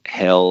smell like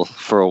hell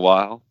for a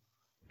while?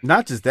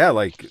 Not just that,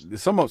 like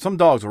some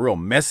dogs are real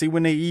messy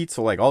when they eat,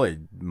 so like all their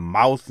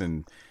mouth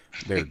and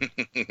their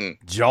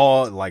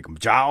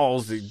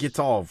jaws, it gets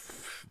all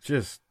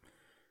just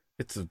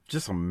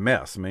a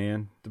mess,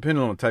 man.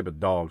 Depending on the type of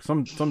dog.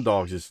 Some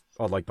dogs just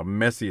are like the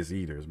messiest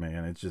eaters,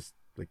 man. It's just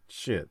like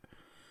shit.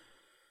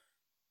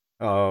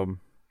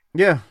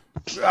 Yeah.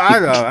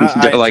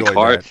 They're like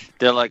that.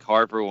 They're like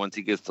Harper once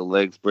he gets the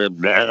legs spread.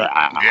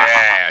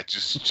 Yeah,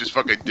 just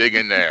fucking dig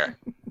in there.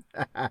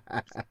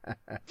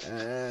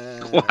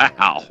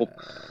 Wow.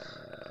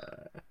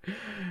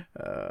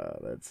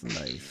 That's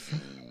nice.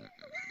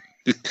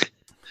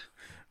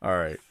 All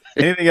right.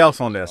 Anything else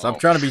on this? I'm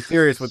trying to be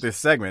serious with this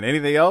segment.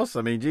 Anything else?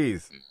 I mean,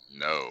 geez.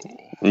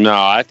 No,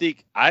 I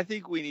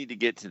think we need to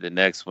get to the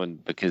next one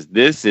because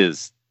this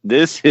is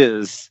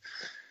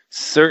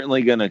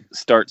certainly going to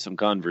start some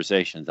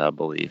conversations, I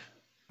believe.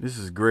 This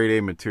is grade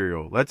A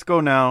material. Let's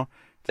go now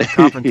to the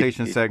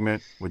confrontation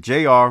segment with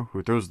JR,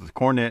 who throws the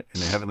cornet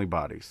in the heavenly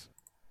bodies.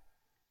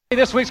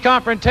 This week's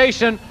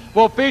confrontation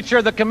will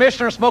feature the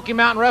commissioner of Smoky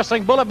Mountain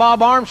Wrestling, Bullet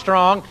Bob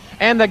Armstrong,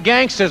 and the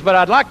Gangsters. But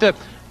I'd like to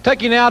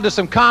take you now to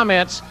some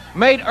comments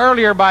made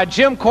earlier by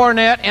Jim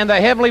Cornette and the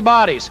Heavenly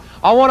Bodies.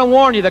 I want to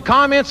warn you, the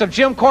comments of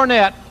Jim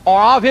Cornette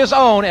are of his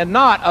own and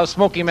not of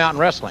Smoky Mountain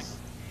Wrestling.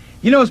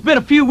 You know, it's been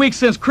a few weeks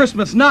since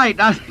Christmas night.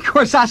 Of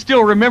course, I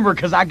still remember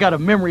because I got a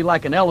memory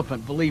like an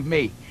elephant, believe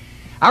me.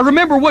 I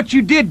remember what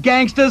you did,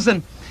 gangsters,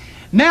 and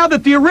now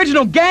that the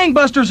original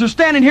gangbusters are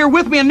standing here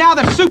with me, and now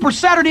that Super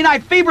Saturday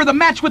Night Fever, the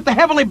match with the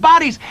Heavenly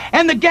Bodies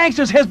and the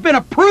Gangsters, has been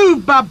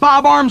approved by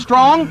Bob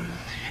Armstrong,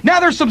 now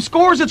there's some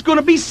scores that's going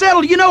to be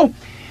settled. You know,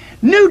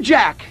 New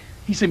Jack,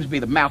 he seems to be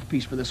the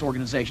mouthpiece for this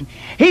organization.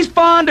 He's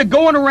fond of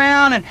going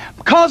around and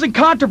causing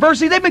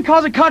controversy. They've been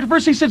causing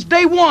controversy since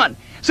day one.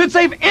 Since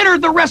they've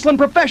entered the wrestling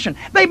profession,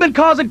 they've been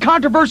causing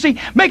controversy,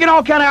 making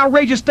all kind of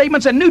outrageous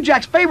statements, and New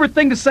Jack's favorite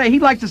thing to say, he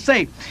likes to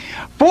say,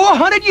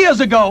 400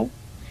 years ago,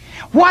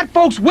 white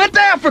folks went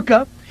to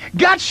Africa,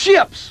 got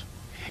ships,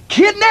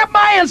 kidnapped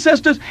my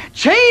ancestors,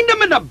 chained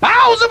them in the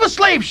bows of a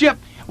slave ship.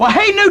 Well,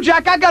 hey, New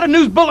Jack, I got a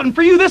news bulletin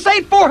for you. This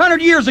ain't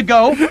 400 years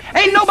ago.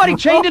 Ain't nobody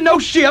chained in no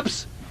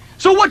ships.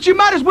 So what you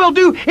might as well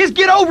do is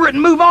get over it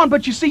and move on.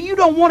 But you see, you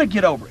don't want to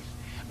get over it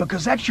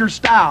because that's your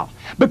style,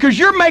 because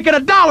you're making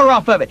 $1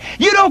 off of it.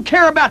 You don't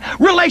care about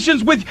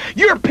relations with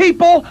your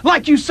people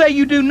like you say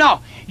you do.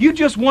 No, you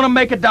just want to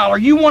make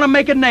 $1. You want to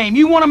make a name.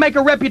 You want to make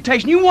a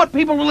reputation. You want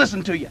people to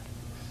listen to you.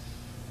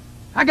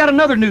 I got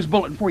another news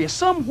bulletin for you.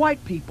 Some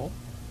white people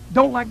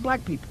don't like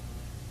black people.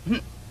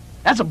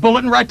 That's a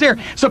bulletin right there.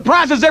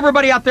 Surprises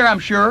everybody out there, I'm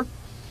sure.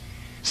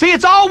 See,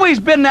 it's always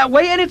been that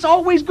way, and it's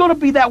always going to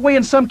be that way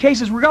in some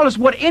cases, regardless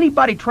of what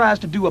anybody tries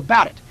to do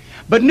about it.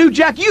 But New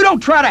Jack, you don't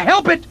try to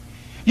help it.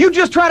 You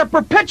just try to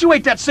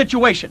perpetuate that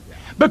situation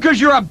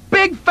because you're a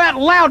big, fat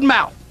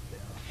loudmouth.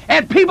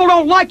 And people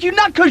don't like you,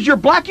 not because you're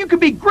black. You could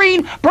be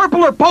green,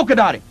 purple, or polka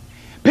dotted.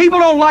 People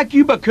don't like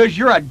you because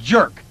you're a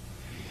jerk.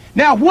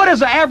 Now, what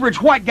does an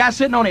average white guy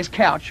sitting on his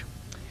couch?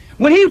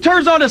 When he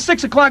turns on the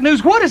 6 o'clock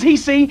news, what does he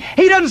see?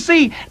 He doesn't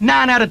see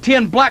 9 out of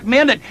 10 black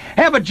men that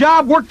have a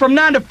job, work from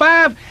 9 to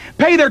 5,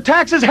 pay their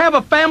taxes, have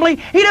a family.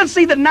 He doesn't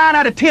see the 9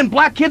 out of 10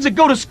 black kids that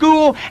go to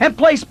school and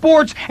play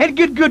sports and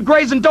get good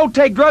grades and don't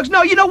take drugs.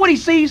 No, you know what he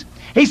sees?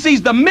 He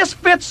sees the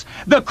misfits,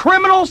 the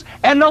criminals,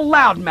 and the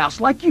loudmouths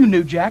like you,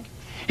 New Jack.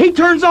 He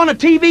turns on a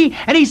TV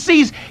and he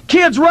sees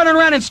kids running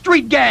around in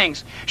street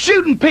gangs,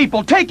 shooting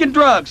people, taking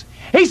drugs.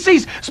 He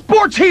sees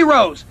sports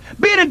heroes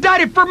being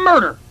indicted for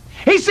murder.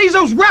 He sees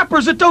those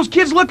rappers that those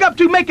kids look up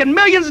to making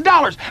millions of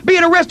dollars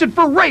being arrested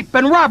for rape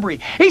and robbery.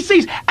 He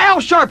sees Al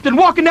Sharpton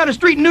walking down the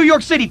street in New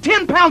York City,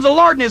 10 pounds of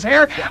lard in his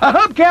hair, a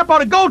hubcap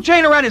on a gold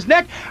chain around his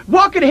neck,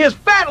 walking his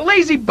fat,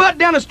 lazy butt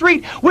down the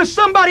street with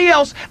somebody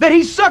else that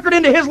he suckered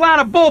into his line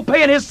of bull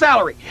paying his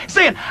salary,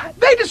 saying,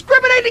 they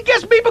discriminate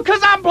against me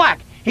because I'm black.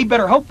 He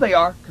better hope they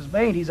are, because if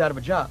they ain't, he's out of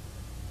a job.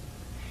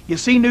 You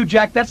see, New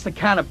Jack, that's the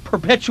kind of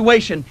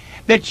perpetuation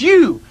that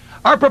you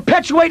are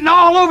perpetuating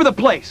all over the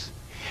place.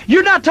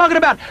 You're not talking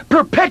about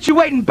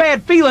perpetuating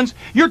bad feelings.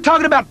 You're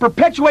talking about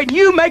perpetuating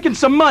you making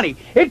some money.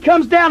 It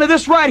comes down to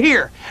this right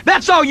here.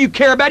 That's all you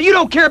care about. You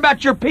don't care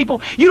about your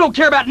people. You don't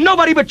care about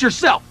nobody but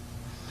yourself.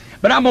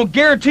 But I'm going to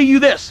guarantee you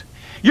this.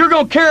 You're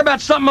going to care about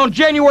something on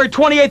January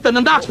 28th in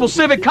the Knoxville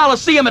Civic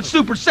Coliseum at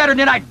Super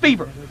Saturday Night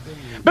Fever.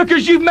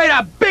 Because you've made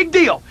a big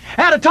deal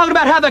out of talking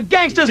about how the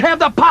gangsters have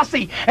the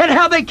posse and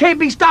how they can't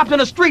be stopped in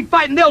a street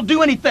fight and they'll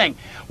do anything.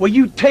 Well,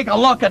 you take a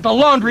look at the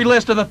laundry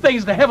list of the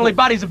things the heavenly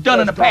bodies have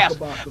done in the past.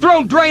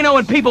 Thrown Drano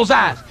in people's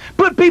eyes,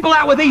 put people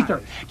out with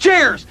ether,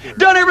 chairs,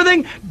 done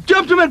everything,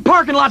 jumped them in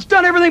parking lots,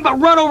 done everything but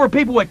run over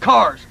people with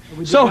cars.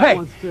 So, hey,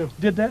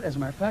 did that, as a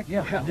matter of fact?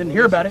 Yeah, I didn't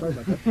hear about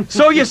it.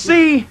 So, you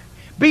see,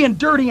 being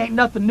dirty ain't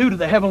nothing new to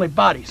the heavenly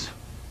bodies.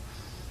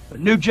 But,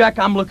 New Jack,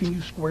 I'm looking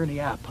you square in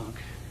the eye, punk.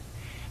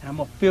 And I'm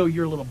going to fill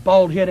your little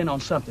bald head in on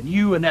something.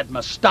 You and that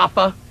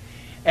Mustafa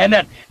and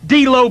that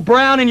D-Lo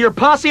Brown and your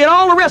posse and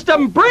all the rest of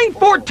them. Bring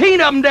 14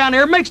 of them down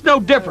there. It makes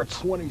no difference.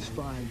 20's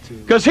fine, too.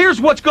 Because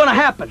here's what's going to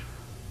happen.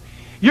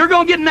 You're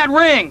going to get in that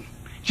ring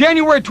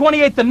January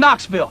 28th in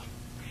Knoxville.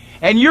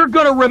 And you're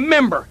going to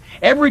remember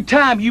every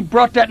time you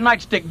brought that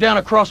nightstick down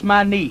across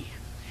my knee.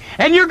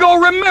 And you're going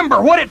to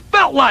remember what it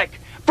felt like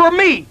for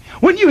me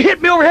when you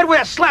hit me overhead with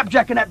that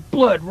slapjack and that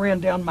blood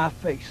ran down my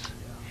face.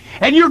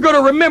 And you're going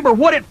to remember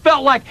what it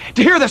felt like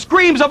to hear the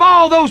screams of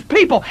all those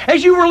people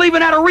as you were leaving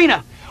that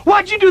arena.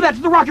 Why'd you do that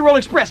to the Rock and Roll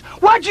Express?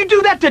 Why'd you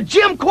do that to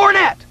Jim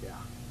Cornette?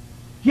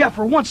 Yeah,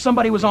 for once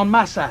somebody was on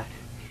my side.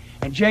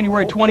 And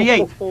January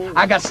 28th,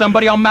 I got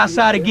somebody on my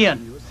side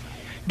again.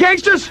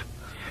 Gangsters,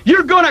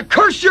 you're going to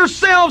curse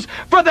yourselves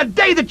for the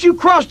day that you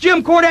crossed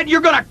Jim Cornette.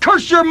 You're going to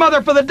curse your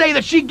mother for the day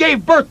that she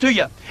gave birth to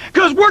you.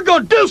 Because we're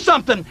going to do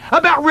something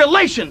about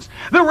relations.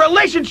 The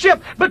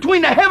relationship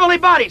between the heavenly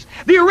bodies,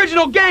 the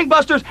original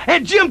gangbusters,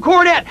 and Jim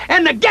Cornette,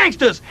 and the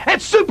gangsters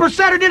at Super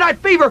Saturday Night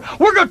Fever.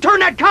 We're going to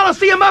turn that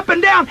Coliseum up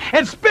and down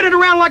and spin it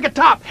around like a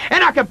top.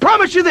 And I can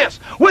promise you this,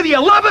 whether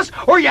you love us,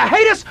 or you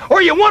hate us,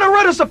 or you want to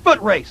run us a foot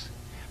race,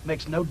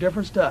 makes no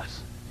difference to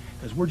us.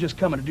 Because we're just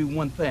coming to do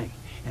one thing.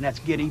 And that's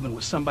get even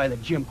with somebody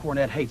that Jim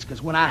Cornette hates.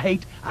 Because when I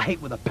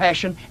hate with a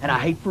passion, and I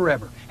hate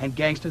forever. And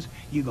gangsters,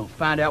 you're going to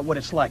find out what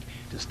it's like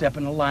to step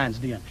in the lion's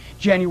den.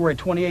 January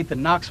 28th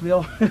in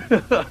Knoxville, it's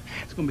going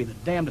to be the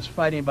damnedest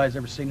fight anybody's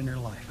ever seen in their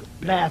life.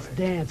 Last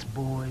dance,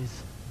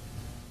 boys.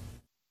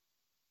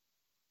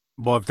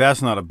 Boy, if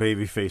that's not a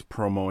babyface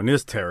promo in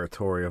this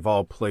territory of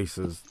all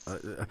places.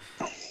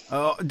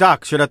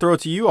 Doc, should I throw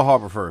it to you or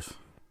Harper first?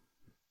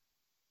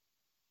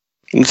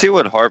 Let's see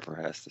what Harper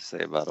has to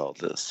say about all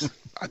this.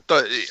 I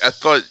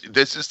thought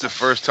this is the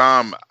first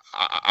time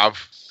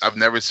I've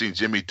never seen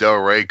Jimmy Del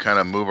Rey kind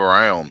of move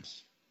around.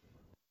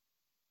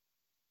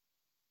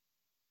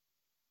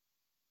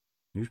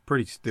 He's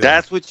pretty still.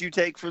 That's what you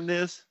take from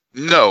this?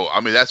 No,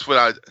 I mean that's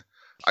what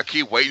I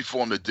keep waiting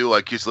for him to do,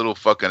 like his little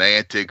fucking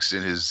antics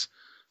and his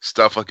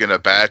stuff like in the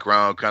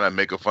background, kind of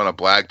making fun of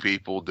black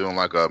people, doing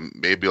like a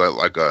maybe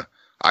like a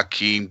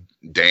Akeem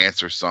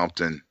dance or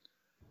something.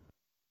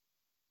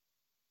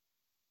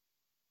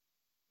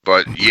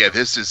 But yeah,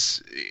 it's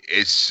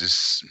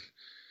just,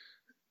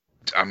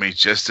 I mean,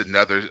 just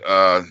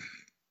another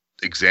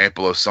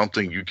example of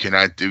something you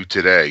cannot do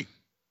today.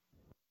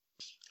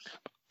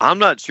 I'm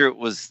not sure it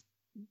was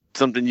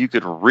something you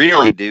could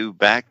really do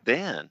back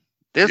then.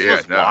 This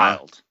was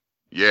wild.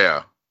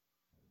 Yeah.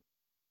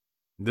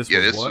 This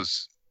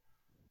was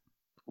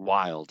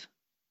wild.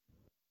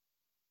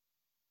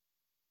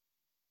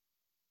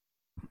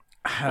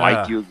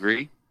 Mike, you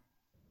agree?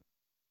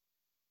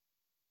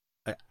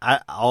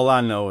 All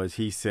I know is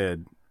he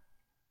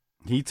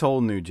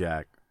told New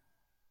Jack,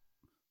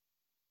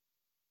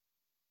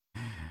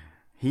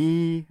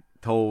 he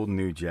told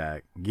New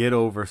Jack, get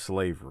over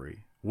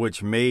slavery,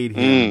 which made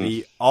him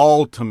the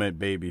ultimate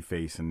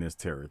babyface in this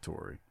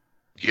territory.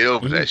 Get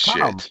over that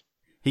shit.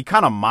 He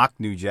kind of mocked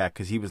New Jack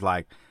because he was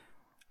like,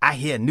 I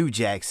hear New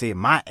Jack say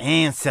my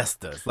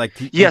ancestors. Like,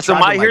 so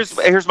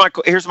here's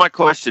my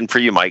question for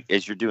you, Mike,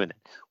 as you're doing it.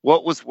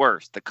 What was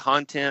worse, the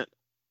content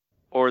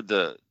or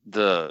the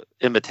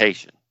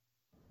imitation?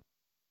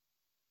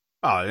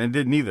 Oh, and it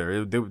did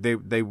neither.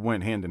 They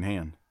went hand in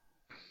hand.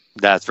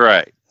 That's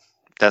right.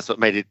 That's what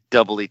made it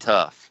doubly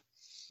tough.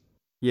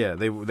 Yeah,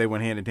 they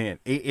went hand in hand.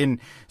 And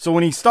so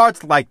when he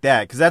starts like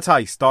that, because that's how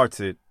he starts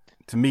it,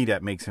 to me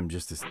that makes him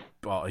just as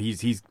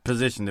he's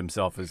positioned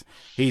himself as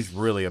he's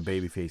really a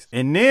babyface.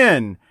 And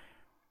then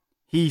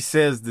he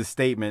says the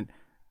statement,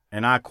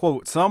 and I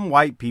quote, "Some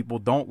white people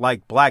don't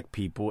like black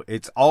people.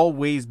 It's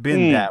always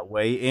been that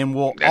way and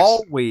will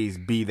always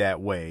be that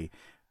way."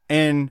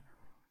 And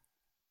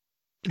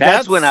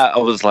that's when I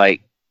was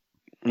like,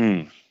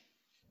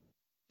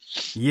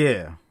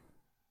 yeah.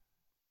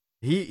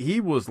 He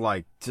was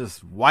like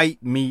just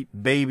white meat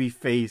baby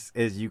face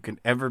as you can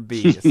ever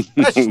be,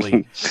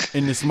 especially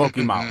in the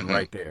Smoky Mountain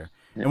right there.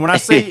 And when I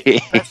say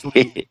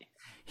especially,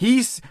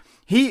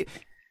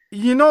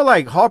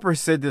 like Harper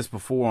said this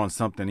before on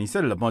something. He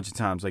said it a bunch of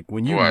times. Like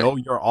when you know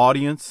your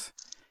audience,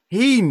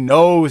 he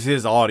knows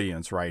his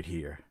audience right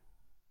here.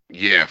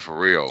 Yeah, for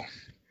real.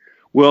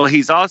 Well,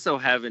 he's also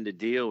having to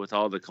deal with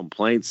all the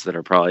complaints that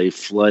are probably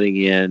flooding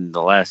in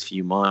the last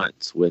few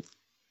months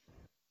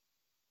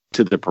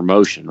to the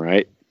promotion,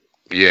 right?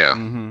 Yeah.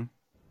 Mm-hmm.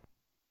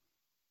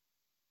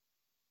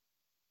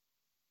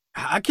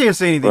 I can't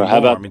say anything more.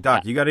 I mean,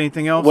 Doc, you got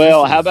anything else?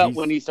 Well, how about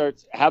when he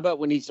starts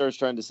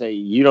trying to say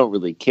you don't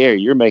really care,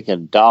 you're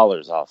making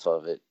dollars off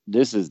of it.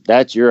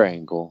 That's your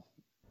angle.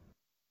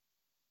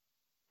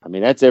 I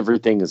mean, that's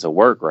everything is a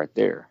work right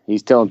there.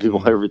 He's telling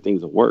people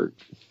everything's a work.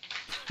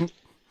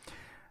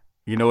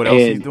 You know what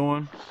else he's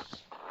doing?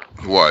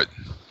 What?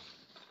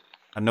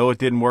 I know it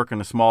didn't work in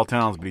the small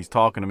towns, but he's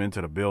talking them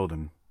into the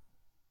building.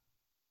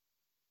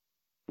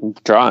 I'm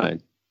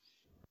trying.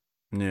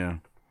 Yeah.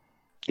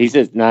 He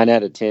says 9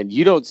 out of 10.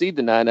 You don't see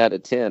the 9 out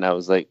of 10. I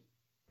was like,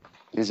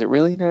 is it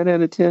really 9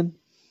 out of 10?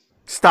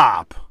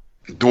 Stop.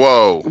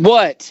 Whoa.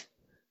 What?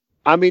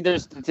 I mean,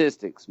 there's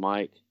statistics,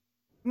 Mike.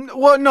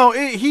 Well, no,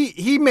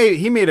 he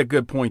made a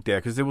good point there,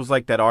 because it was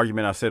like that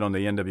argument I said on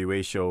the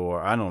NWA show,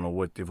 or I don't know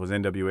what it was,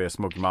 NWA or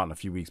Smoky Mountain a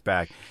few weeks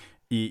back.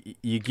 You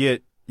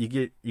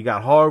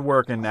got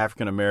hardworking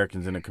African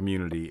Americans in the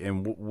community,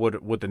 and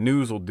what the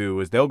news will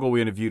do is they'll go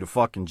interview the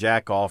fucking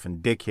jack off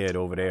and dickhead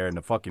over there, and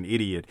the fucking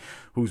idiot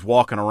who's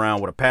walking around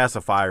with a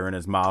pacifier in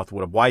his mouth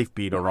with a wife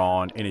beater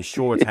on and his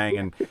shorts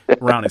hanging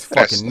around his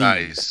fucking knees.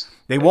 Nice.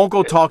 They won't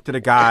go talk to the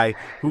guy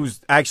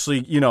who's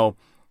actually,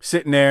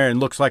 sitting there and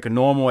looks like a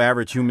normal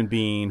average human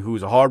being,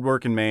 who's a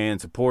hardworking man,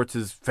 supports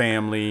his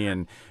family,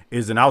 and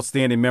is an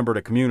outstanding member of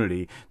the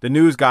community. The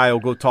news guy will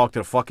go talk to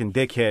the fucking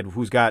dickhead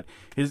who's got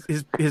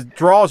his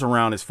drawers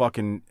around his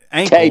fucking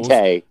ankles.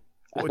 Tay-tay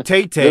with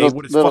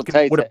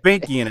a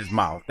binky in his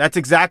mouth. That's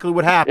exactly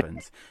what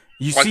happens.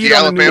 You see it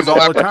on the news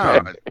all the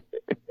time.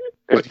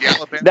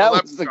 That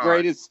was the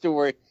greatest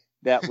story.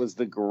 That was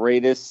the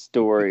greatest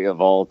story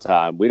of all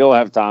time. We don't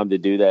have time to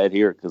do that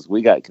here because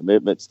we got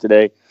commitments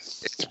today.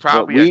 It's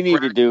probably what we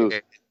need to do.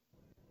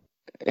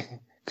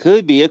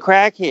 Could be a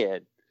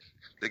crackhead.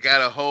 They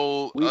got a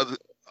whole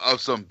of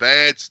some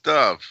bad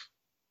stuff.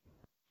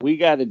 We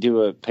got to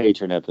do a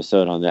patron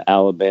episode on the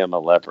Alabama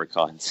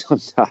leprechaun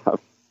sometime.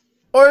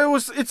 Or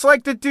it's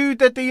like the dude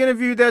that they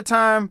interviewed that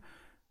time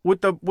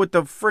with the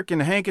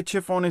freaking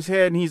handkerchief on his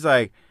head, and he's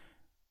like,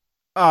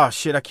 oh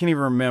shit, I can't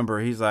even remember.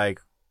 He's like,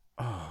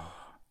 oh.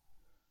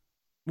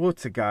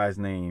 What's the guy's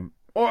name?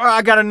 Or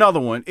I got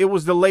another one. It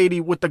was the lady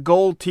with the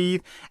gold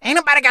teeth. Ain't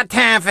nobody got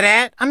time for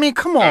that. I mean,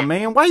 come on,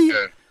 man. Why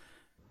you?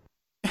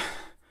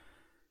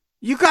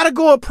 You got to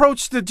go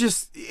approach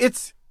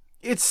it's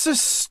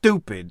just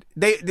stupid.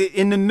 They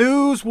in the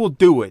news will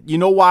do it. You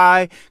know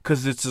why?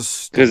 Because it's a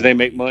story. Because they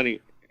make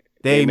money.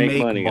 They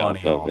make money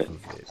off of it.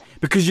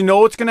 Because you know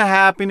what's going to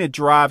happen? It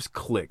drives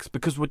clicks.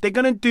 Because what they're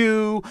going to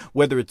do,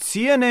 whether it's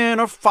CNN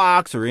or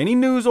Fox or any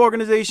news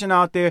organization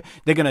out there,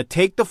 they're going to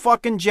take the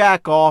fucking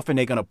jack off and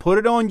they're going to put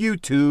it on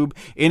YouTube,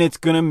 and it's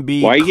going to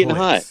be Why are you clicks. getting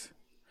hot?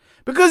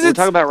 Because we're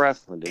talking about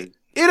wrestling, dude.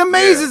 It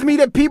amazes me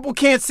that people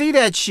can't see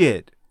that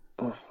shit.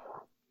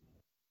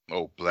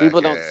 Oh, black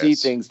people don't ass. see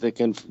things that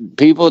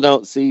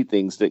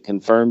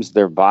confirms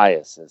their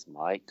biases,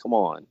 Mike. Come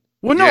on.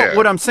 Well, no,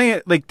 what I'm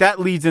saying, like, that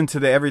leads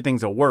into the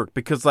everything's a work,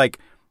 because, like,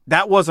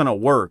 that wasn't a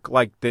work.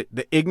 Like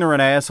the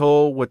ignorant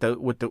asshole with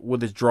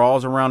his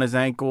drawers around his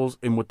ankles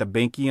and with the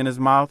binky in his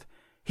mouth.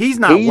 He's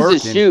not working.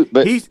 He's a shoot,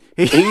 but he's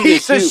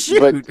a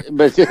shoot.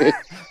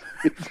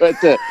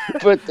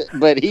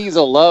 But he's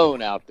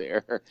alone out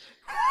there.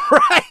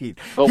 Right.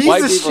 But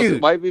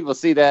white people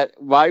see that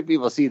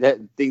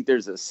and think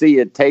there's a sea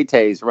of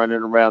Tay-Tays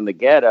running around the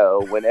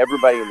ghetto when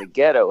everybody in the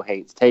ghetto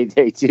hates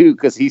Tay-Tay too,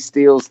 because he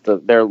steals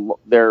their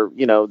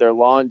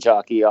lawn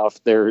jockey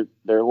off their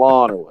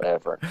lawn or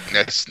whatever.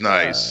 That's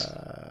nice.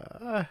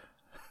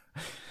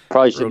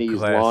 Probably shouldn't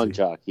use lawn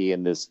jockey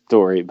in this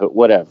story, but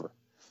whatever.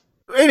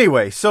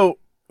 Anyway, so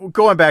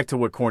going back to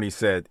what Corny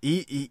said,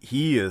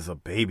 he is a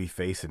baby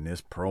face in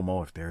this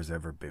promo if there's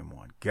ever been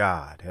one.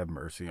 God have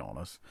mercy on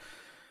us.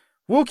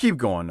 We'll keep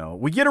going, though.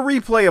 We get a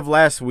replay of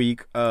last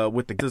week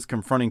with the guys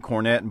confronting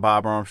Cornette and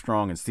Bob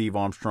Armstrong and Steve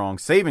Armstrong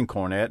saving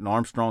Cornette and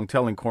Armstrong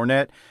telling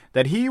Cornette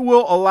that he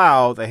will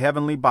allow the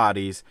Heavenly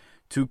Bodies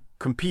to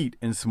compete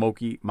in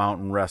Smoky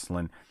Mountain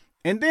Wrestling.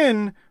 And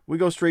then we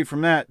go straight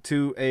from that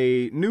to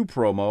a new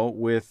promo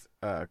with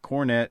the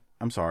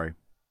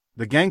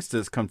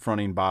Gangsters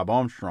confronting Bob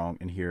Armstrong,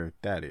 and here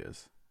that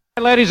is.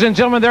 Ladies and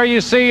gentlemen, there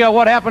you see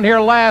what happened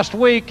here last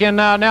week, and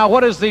now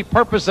what is the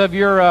purpose of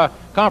your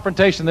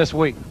confrontation this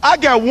week? I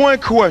got one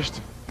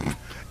question.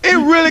 It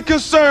really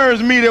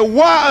concerns me that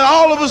why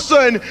all of a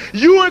sudden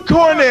you and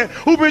Cornette,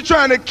 who've been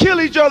trying to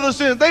kill each other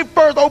since they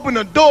first opened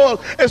the doors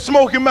at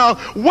Smoky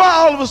Mountain, why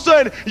all of a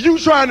sudden you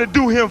trying to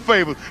do him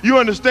favors? You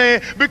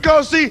understand?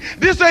 Because see,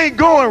 this ain't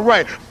going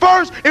right.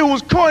 First it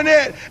was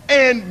Cornette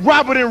and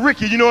Robert and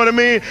Ricky, you know what I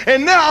mean?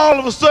 And now all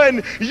of a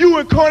sudden you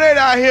and Cornette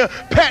out here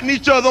patting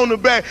each other on the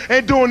back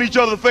and doing each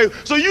other favors.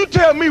 So you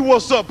tell me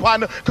what's up,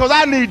 partner, because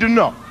I need to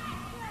know.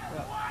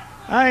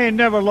 I ain't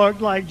never looked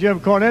like Jim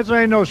Cornette.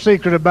 There ain't no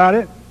secret about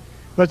it.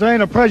 But there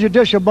ain't a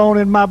prejudicial bone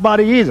in my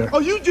body either. Oh,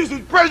 you just as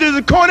prejudiced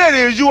as Cornette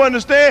is, you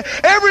understand?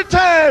 Every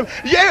time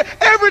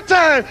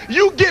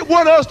you get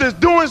one of us that's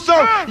doing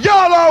something,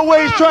 y'all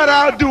always try to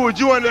outdo it,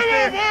 you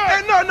understand?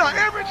 And no,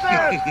 every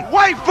time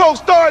white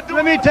folks start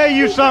doing... Let me tell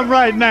you something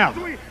right now.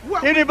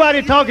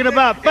 Anybody talking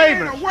about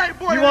favors?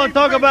 You want to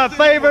talk about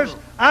favors?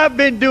 I've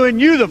been doing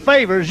you the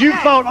favors. You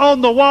fought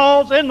on the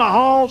walls, in the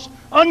halls,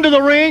 under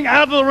the ring,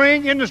 out of the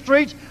ring, in the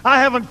streets. I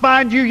haven't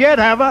found you yet,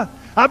 have I?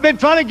 I've been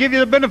trying to give you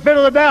the benefit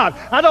of the doubt.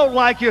 I don't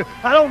like you.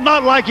 I don't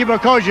not like you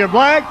because you're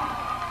black.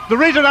 The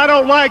reason I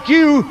don't like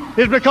you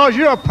is because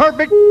you're a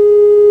perfect...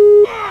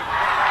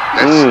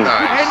 That's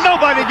nice. Ain't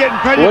nobody getting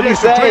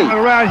prejudicial treatment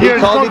around here in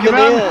Smoky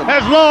Mountain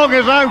as long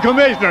as I'm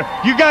commissioner.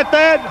 You got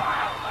that?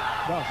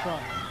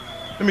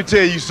 Let me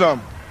tell you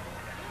something.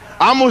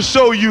 I'm going to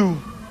show you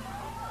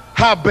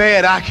how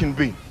bad I can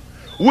be.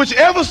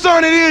 Whichever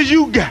son it is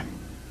you got.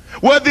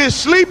 Whether it's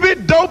Sleepy,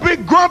 Dopey,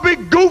 Grumpy,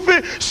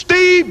 Goofy,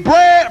 Steve,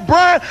 Brad,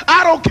 Brian,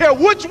 I don't care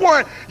which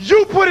one,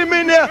 you put him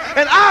in there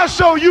and I'll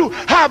show you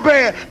how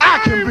bad I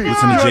can be.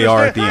 Listen to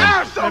JR at the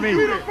end.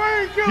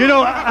 You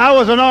know, I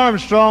was an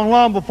Armstrong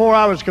long before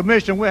I was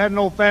commissioned. We had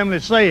no family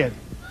saying.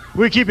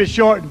 We keep it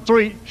short and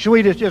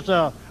sweet. It's just,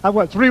 I've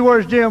got 3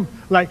 words, Jim,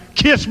 like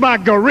kiss my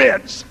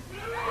grits.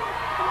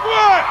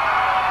 What?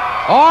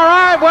 All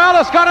right, well,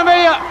 it's going to be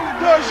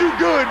does you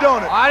good,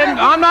 don't it?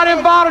 I'm not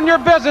involved in your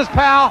business,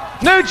 pal.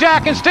 New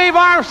Jack and Steve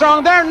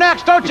Armstrong, they're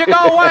next. Don't you go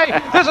away.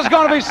 This is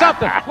going to be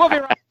something. We'll be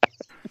right.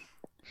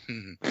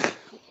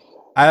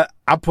 I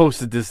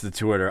posted this to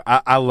Twitter.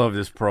 I love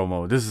this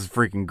promo. This is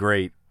freaking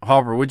great.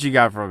 Harper, what you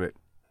got from it?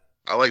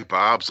 I like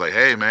Bob's like,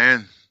 hey,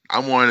 man,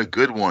 I'm one of the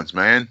good ones,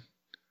 man.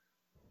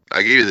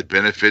 I gave you the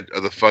benefit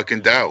of the fucking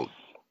doubt.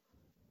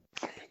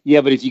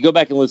 Yeah, but if you go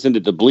back and listen to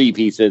the bleep,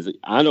 he says,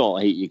 I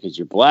don't hate you because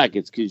you're black.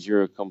 It's because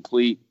you're a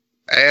complete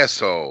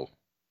asshole.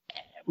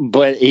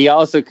 But he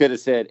also could have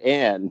said,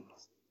 and.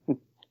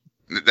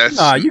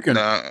 You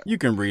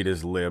can read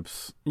his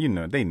lips. You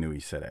know, they knew he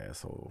said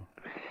asshole.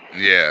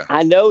 Yeah.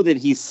 I know that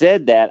he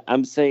said that.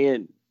 I'm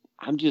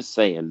just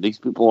saying, these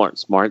people aren't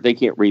smart. They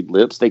can't read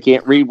lips. They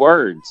can't read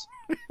words.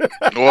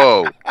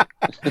 Whoa.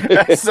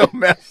 That's so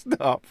messed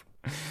up.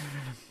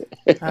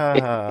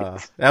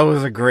 That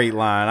was a great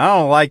line. I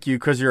don't like you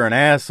because you're an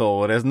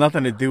asshole. It has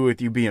nothing to do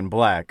with you being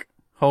black.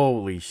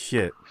 Holy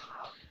shit.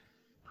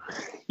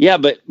 Yeah,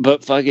 but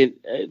fucking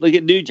look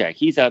at New Jack.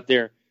 He's out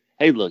there.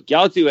 Hey, look,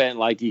 y'all two hadn't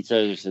liked each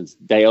other since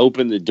they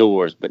opened the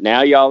doors, but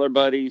now y'all are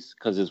buddies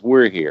because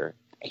we're here.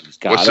 He's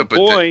got a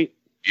point.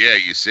 Yeah,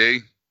 you see?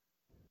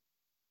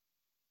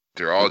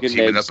 They're all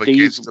teaming up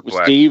against the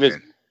black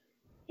man.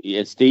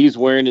 Steve's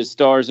wearing his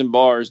stars and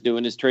bars,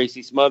 doing his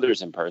Tracy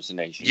Smothers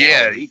impersonation.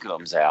 Yeah, he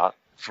comes out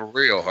for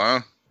real,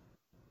 huh?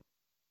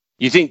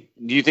 Do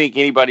you think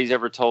anybody's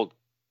ever told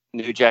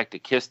New Jack to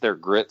kiss their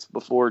grits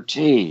before?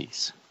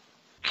 Jeez,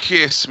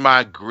 kiss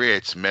my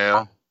grits,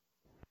 Mel.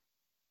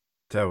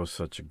 That was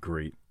such a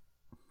great.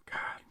 God,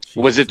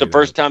 was it the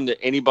first time that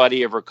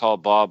anybody ever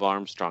called Bob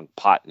Armstrong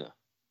partner?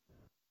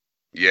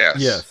 Yes.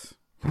 Yes.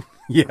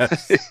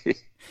 Yes.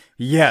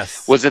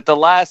 Yes. Was it the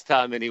last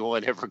time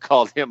anyone ever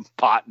called him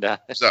partner?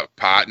 What's up,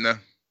 partner?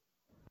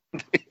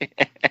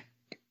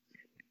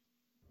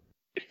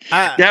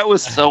 That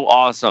was so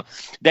awesome.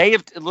 They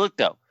have look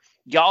though,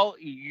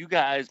 you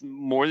guys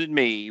more than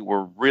me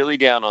were really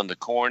down on the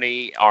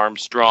corny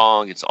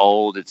Armstrong. It's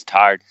old, it's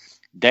tired.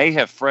 They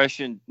have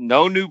freshened.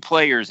 No new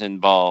players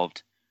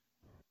involved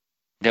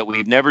that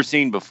we've never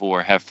seen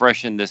before have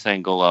freshened this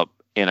angle up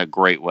in a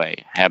great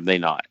way. Have they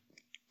not?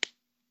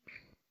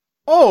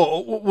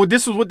 Oh, well,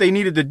 this is what they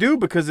needed to do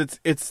because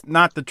it's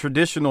not the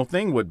traditional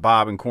thing with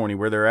Bob and Corny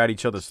where they're at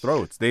each other's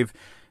throats. They've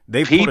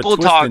put a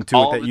twist into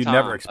it that you'd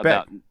never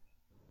expect.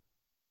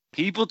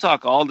 People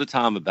talk all the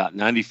time about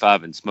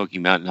 95 and Smoky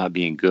Mountain not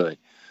being good.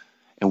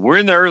 And we're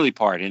in the early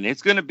part, and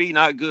it's going to be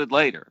not good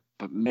later.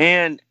 But,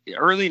 man,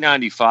 early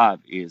 95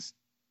 is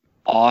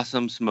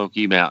awesome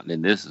Smoky Mountain,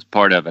 and this is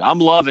part of it. I'm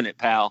loving it,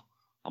 pal.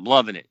 I'm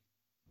loving it.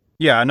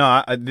 Yeah,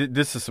 no,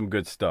 this is some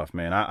good stuff,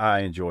 man. I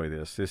enjoy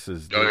this. This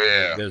is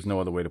there's no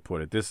other way to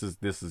put it. This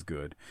is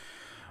good.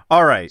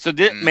 All right. So,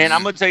 man,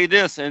 I'm going to tell you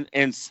this. In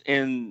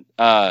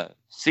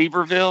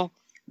Seaverville,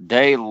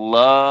 they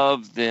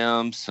love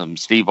them some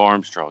Steve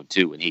Armstrong,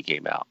 too, when he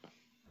came out.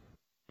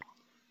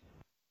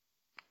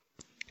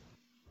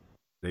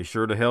 They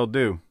sure the hell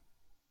do.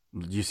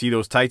 Did you see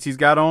those tights he's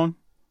got on?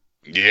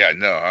 Yeah,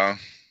 no, huh?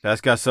 That's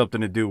got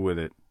something to do with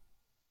it.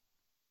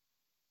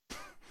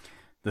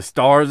 The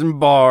stars and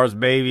bars,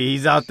 baby.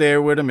 He's out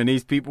there with them, and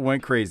these people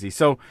went crazy.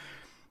 So,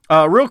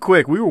 real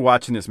quick, we were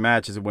watching this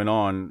match as it went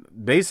on.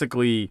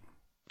 Basically,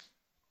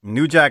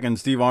 New Jack and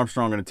Steve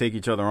Armstrong are going to take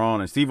each other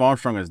on, and Steve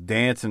Armstrong is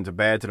dancing to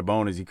Bad to the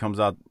Bone as he comes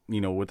out,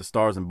 with the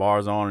stars and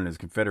bars on and his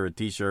Confederate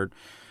T-shirt.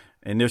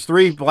 And there's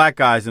 3 black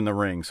guys in the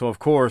ring, so of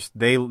course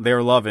they're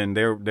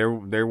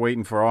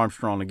waiting for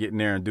Armstrong to get in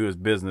there and do his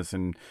business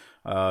and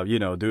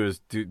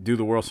do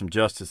the world some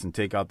justice and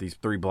take out these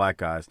 3 black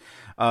guys.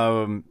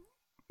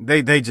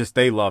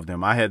 They loved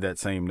him. I had that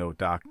same note,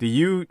 Doc. Do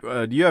you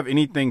have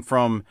anything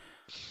from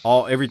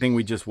everything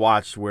we just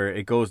watched where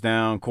it goes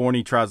down?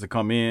 Corny tries to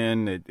come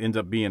in. It ends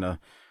up being a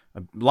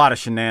lot of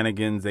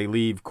shenanigans. They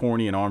leave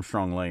Corny and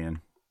Armstrong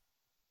laying.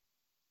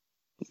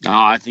 No,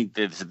 I think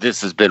this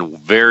has been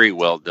very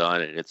well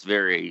done, and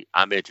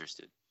I'm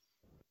interested.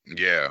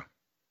 Yeah.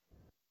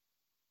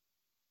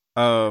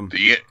 All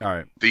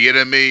right. The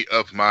enemy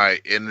of my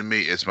enemy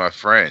is my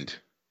friend.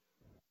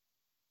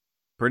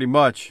 Pretty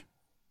much.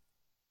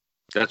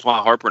 That's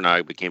why Harper and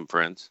I became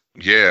friends.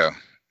 Yeah.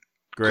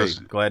 Great.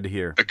 Glad to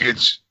hear.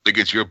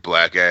 Against your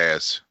black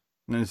ass.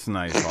 It's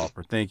nice,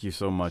 Harper. Thank you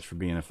so much for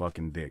being a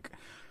fucking dick.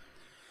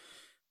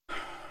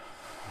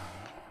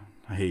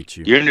 I hate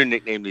you. Your new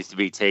nickname needs to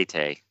be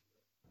Tay-Tay.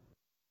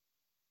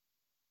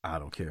 I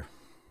don't care.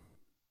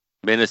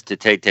 Menace to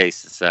Tay-Tay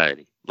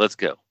Society. Let's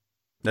go.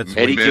 That's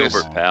Eddie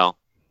Gilbert, pal.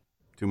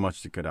 Too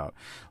much to cut out.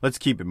 Let's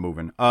keep it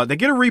moving. They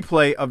get a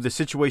replay of the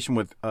situation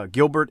with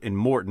Gilbert and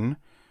Morton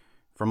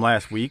from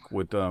last week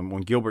with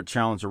when Gilbert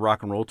challenged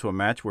Rock and Roll to a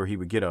match where he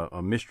would get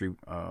a mystery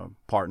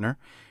partner.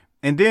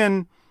 And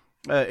then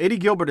Eddie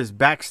Gilbert is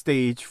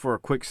backstage for a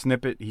quick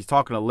snippet. He's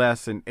talking to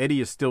Les, and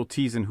Eddie is still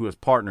teasing who his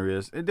partner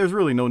is. There's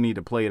really no need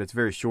to play it. It's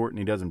very short, and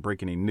he doesn't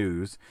break any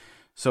news.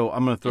 So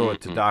I'm going to throw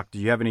it to Doc. Do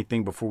you have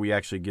anything before we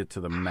actually get to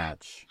the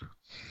match?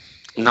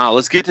 No,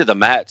 let's get to the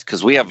match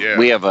because we have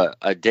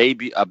a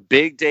debut, a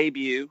big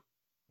debut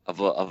of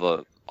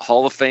a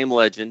Hall of Fame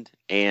legend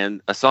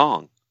and a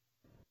song.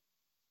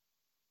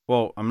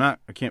 Well, I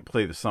can't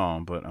play the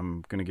song, but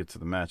I'm going to get to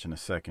the match in a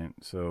second.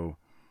 So,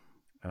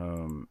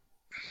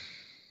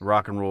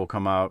 Rock and Roll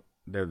come out.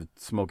 They're the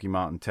Smoky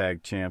Mountain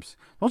Tag Champs.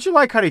 Don't you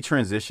like how they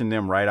transitioned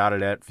them right out of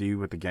that feud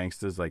with the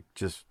Gangsters, like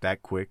just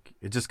that quick?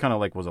 It just kind of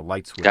like was a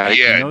light switch. Yeah,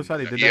 you notice how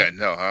they did that? Yeah,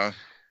 no, huh?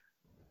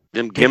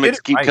 Them gimmicks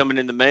keep coming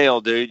in the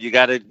mail, dude. You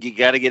gotta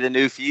get a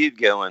new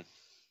feud going.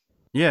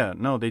 Yeah,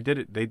 no, they did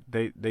it. They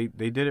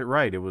did it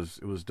right. It was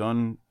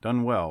done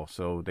well.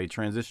 So they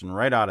transitioned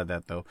right out of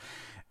that though,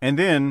 and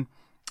then.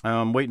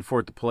 I'm waiting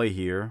for it to play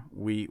here.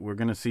 We're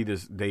gonna see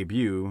this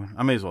debut.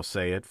 I may as well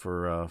say it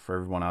for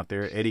everyone out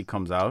there. Eddie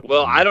comes out.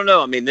 Well, I don't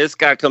know. I mean, this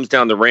guy comes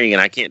down the ring,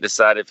 and I can't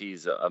decide if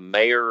he's a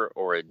mayor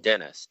or a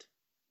dentist.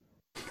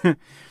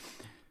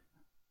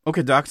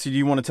 Okay, Doc. So do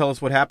you want to tell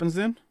us what happens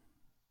then?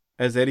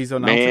 As Eddie's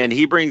announcer? Man,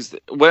 he brings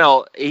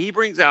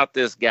out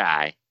this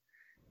guy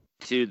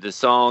to the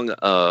song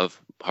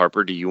of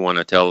Harper. Do you want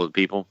to tell the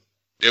people?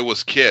 It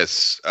was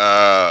Kiss.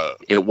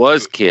 It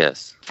was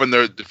Kiss from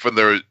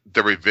the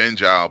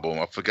Revenge album.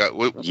 I forgot.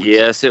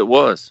 Yes, it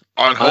was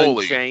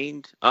Unholy.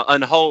 Unchained.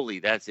 Unholy.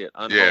 That's it.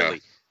 Unholy. Yeah.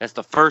 That's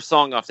the first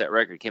song off that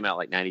record. It came out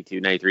like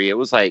 92, 93. It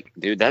was like,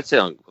 dude, that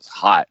song was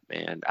hot,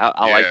 man.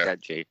 I like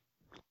that, Jay.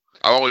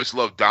 I always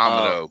loved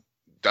Domino.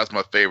 That's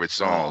my favorite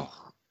song.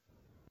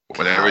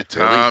 But every God,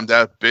 really? time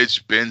that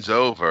bitch bends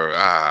over,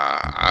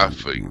 I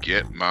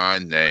forget my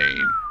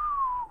name.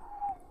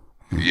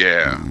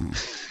 Yeah.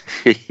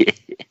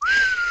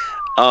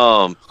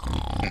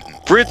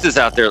 Fritz is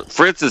out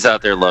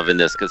there loving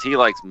this because he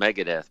likes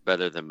Megadeth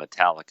better than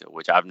Metallica,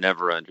 which I've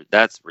never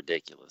that's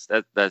ridiculous.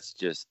 That's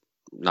just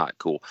not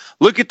cool.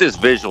 Look at this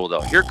visual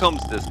though. Here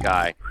comes this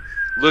guy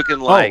looking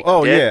like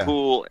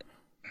Deadpool.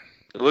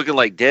 Yeah. Looking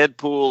like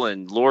Deadpool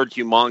and Lord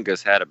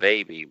Humongous had a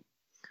baby.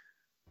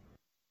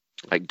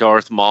 Like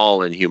Darth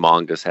Maul and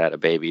Humongous had a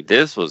baby.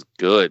 This was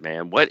good,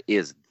 man. What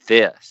is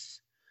this?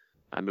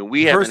 I mean,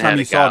 we haven't first time had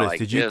you a saw guy this, like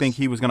did you this. think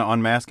he was going to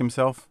unmask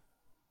himself?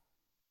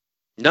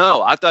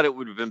 No, I thought it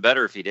would have been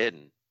better if he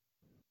didn't.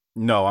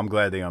 No, I'm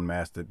glad they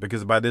unmasked it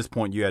because by this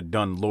point you had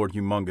done Lord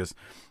Humongous.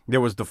 There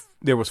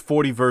was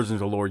 40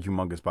 versions of Lord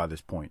Humongous by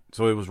this point,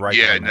 so it was right.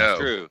 Yeah, to no.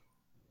 True.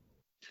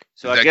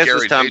 So I guess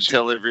it's time to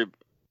tell everybody.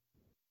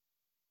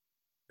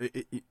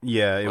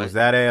 It was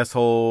that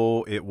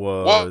asshole. It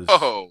was.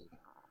 Whoa.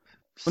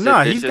 Well, no,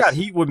 he's got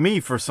heat with me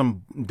for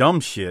some dumb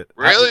shit.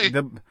 Really?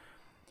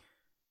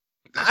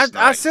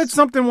 I said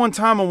something one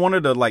time on one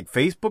of the like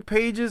Facebook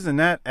pages, and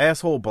that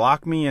asshole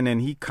blocked me, and then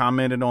he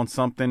commented on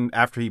something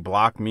after he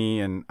blocked me,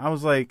 and I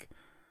was like,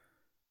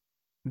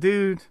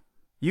 dude,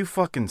 you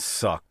fucking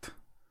sucked.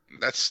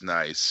 That's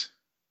nice.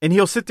 And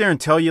he'll sit there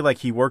and tell you like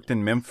he worked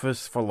in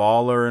Memphis for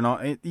Lawler and all.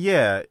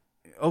 Yeah,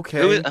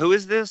 okay. Who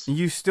is this?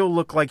 You still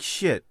look like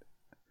shit.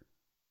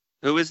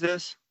 Who is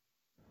this?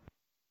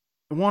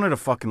 One of the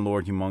fucking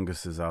Lord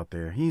Humonguses out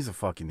there. He's a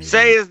fucking idiot.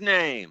 Say his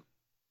name.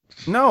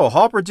 No,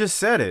 Harper just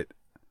said it.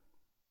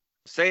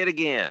 Say it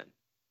again.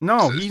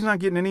 No, he's not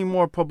getting any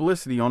more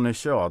publicity on this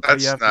show. I'll tell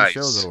you after nice. the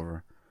show's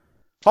over.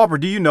 Harper,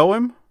 do you know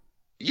him?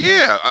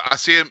 Yeah, I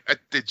see him at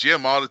the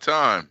gym all the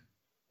time.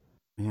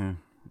 Yeah,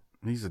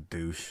 he's a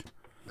douche.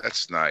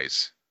 That's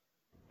nice.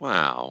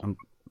 Wow.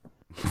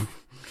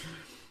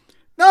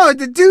 No,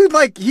 the dude,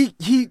 like,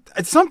 he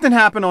something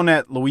happened on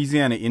that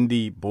Louisiana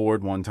Indie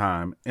board one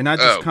time, and I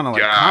just kind of,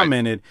 like,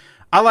 commented.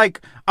 I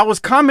was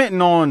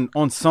commenting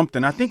on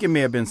something. I think it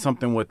may have been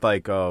something with,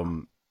 like,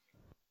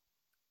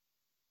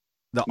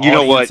 the you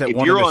know what? At if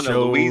one you're of the on shows. a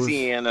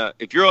Louisiana,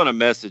 if you're on a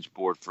message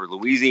board for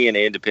Louisiana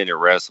Independent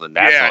Wrestling,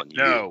 that's on you.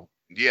 No.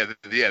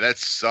 Yeah, that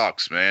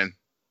sucks, man.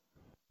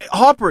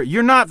 Harper,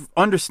 you're not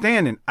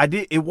understanding.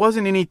 It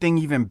wasn't anything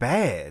even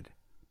bad.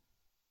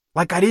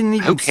 Like, I didn't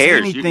even Who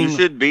cares? say anything. You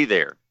should be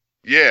there.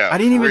 Yeah, I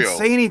didn't even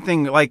say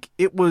anything. Like,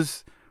 it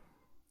was,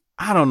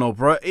 I don't know,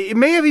 bro. It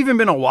may have even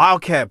been a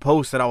Wildcat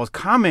post that I was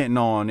commenting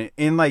on,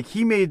 and like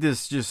he made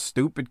this just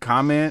stupid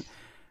comment,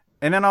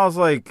 and then I was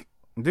like,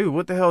 dude,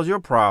 what the hell's your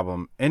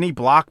problem? And he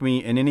blocked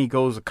me, and then he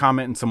goes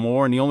commenting some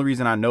more, and the only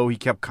reason I know he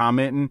kept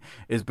commenting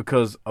is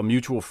because a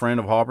mutual friend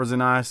of Harper's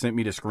and I sent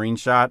me the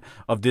screenshot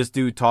of this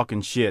dude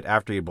talking shit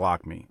after he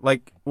blocked me.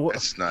 Like, what?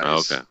 That's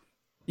nice. Okay.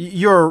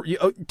 You're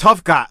a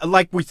tough guy.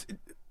 Like,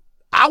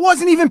 I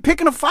wasn't even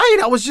picking a fight.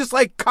 I was just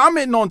like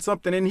commenting on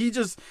something, and he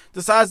just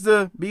decides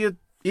to be an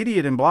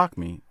idiot and block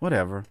me.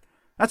 Whatever.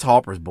 That's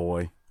Harper's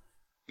boy.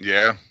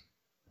 Yeah.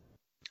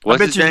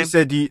 What's I bet his you name? he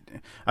said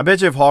I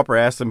bet you if Harper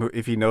asked him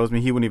if he knows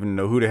me, he wouldn't even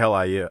know who the hell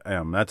I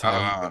am. That's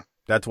how.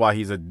 That's why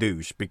he's a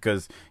douche,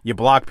 because you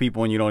block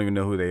people and you don't even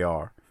know who they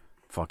are.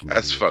 Fucking.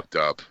 That's idiot. fucked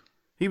up.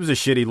 He was a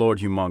shitty Lord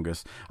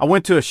Humongous. I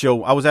went to a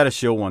show. I was at a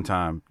show one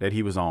time that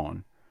he was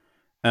on,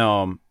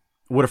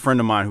 with a friend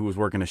of mine who was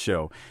working a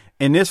show.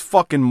 And this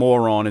fucking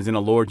moron is in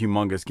a Lord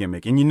Humongous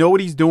gimmick. And you know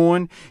what he's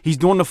doing? He's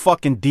doing the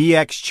fucking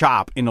DX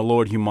chop in the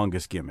Lord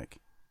Humongous gimmick.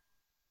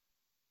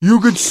 You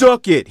can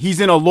suck it.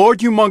 He's in a Lord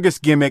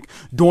Humongous gimmick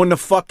doing the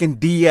fucking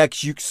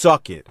DX, you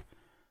suck it.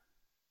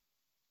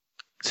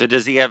 So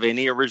does he have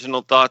any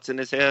original thoughts in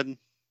his head?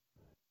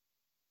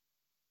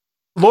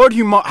 Lord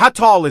Humongous, how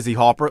tall is he,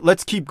 Harper?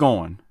 Let's keep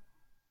going.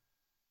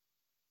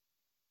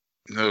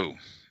 No.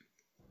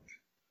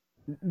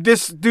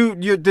 This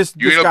dude, this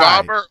know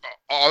guy. Bobber?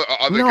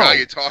 Or the No. guy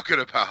you're talking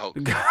about?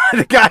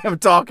 The guy I'm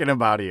talking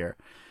about here.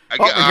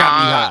 Harper got me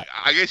hot.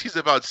 I guess he's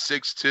about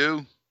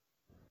 6'2".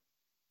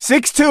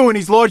 6'2", and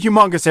he's Lord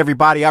Humongous,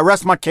 everybody. I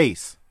rest my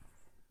case.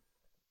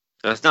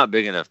 That's not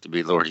big enough to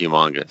be Lord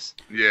Humongous.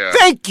 Yeah.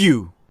 Thank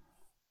you.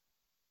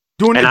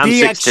 Doing And the I'm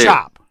DX 6'2".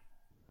 chop.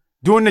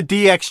 Doing the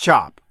DX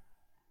chop.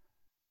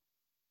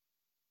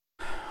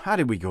 How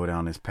did we go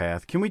down this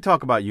path? Can we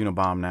talk about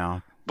Unabomb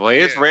now? Boy,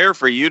 it's rare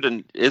for you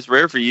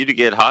to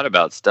get hot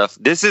about stuff.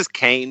 This is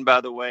Kane,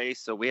 by the way.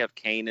 So we have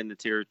Kane in the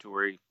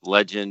territory.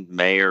 Legend,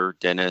 mayor,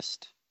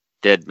 dentist,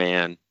 dead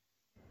man.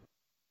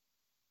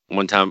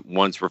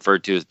 Once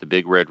referred to as the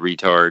big red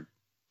retard.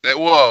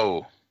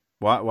 Whoa.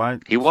 Why?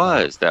 He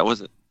was. That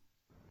was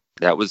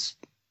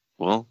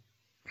the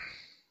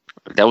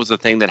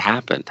thing that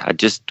happened. I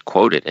just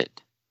quoted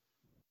it.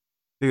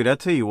 Dude, I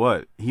tell you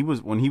what,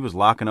 when he was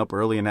locking up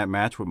early in that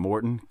match with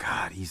Morton,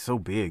 God, he's so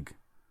big.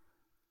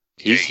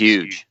 He's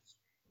huge.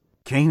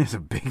 Kane is a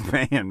big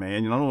man,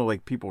 man. You don't know,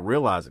 like, people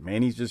realize it,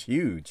 man. He's just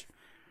huge.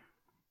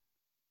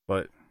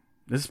 But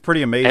this is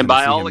pretty amazing. And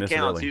by to see all him this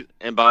accounts, early.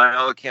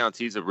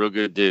 he's a real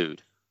good dude.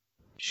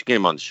 You should get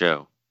him on the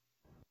show.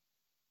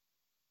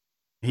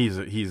 He's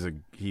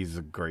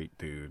a great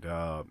dude.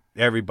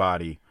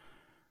 Everybody,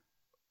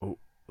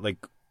 like,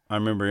 I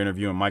remember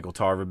interviewing Michael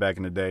Tarver back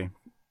in the day,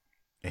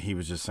 and he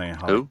was just saying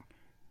how Who?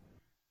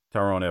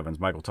 Tyrone Evans,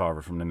 Michael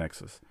Tarver from the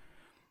Nexus.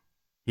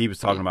 He was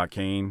talking about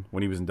Kane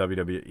when he was in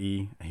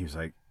WWE, and he was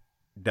like,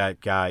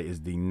 that guy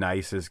is the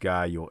nicest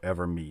guy you'll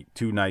ever meet.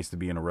 Too nice to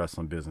be in a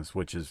wrestling business,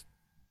 which is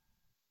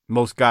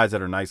most guys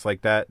that are nice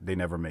like that, they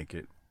never make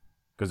it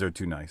because they're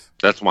too nice.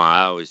 That's why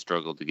I always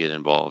struggled to get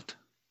involved.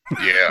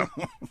 Yeah.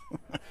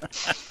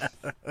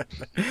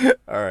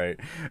 All right.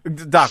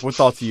 Doc, what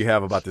thoughts do you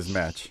have about this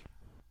match?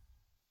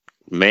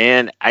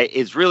 Man,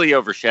 it's really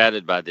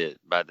overshadowed by the.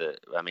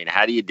 I mean,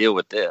 how do you deal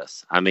with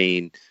this? I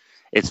mean,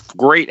 it's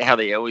great how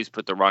they always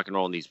put the Rock and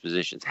Roll in these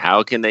positions.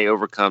 How can they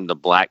overcome the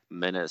black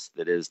menace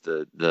that is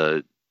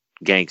the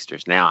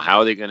gangsters? Now, how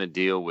are they going to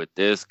deal with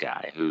this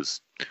guy who's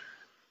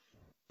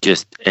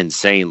just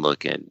insane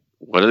looking?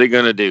 What are they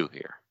going to do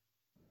here?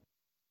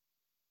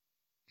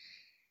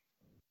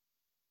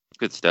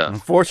 Good stuff.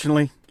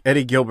 Unfortunately,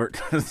 Eddie Gilbert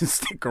doesn't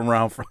stick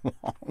around for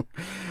long.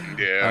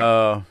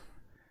 Yeah.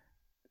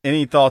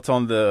 Any thoughts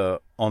on the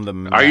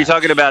match? Are you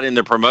talking about in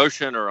the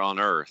promotion or on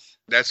Earth?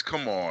 That's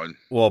come on.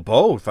 Well,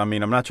 both. I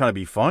mean, I'm not trying to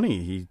be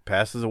funny. He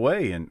passes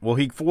away, and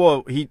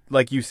he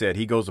like you said,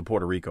 he goes to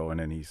Puerto Rico and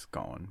then he's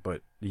gone,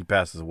 but he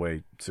passes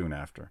away soon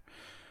after.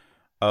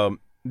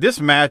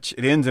 This match,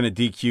 it ends in a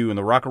DQ and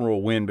the Rock and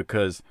Roll win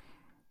because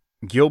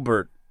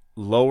Gilbert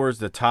lowers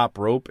the top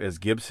rope as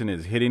Gibson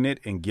is hitting it,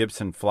 and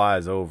Gibson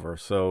flies over.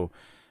 So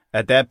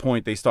at that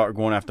point, they start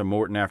going after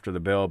Morton after the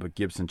bell, but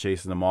Gibson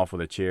chases them off with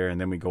a chair, and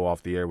then we go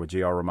off the air with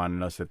JR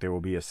reminding us that there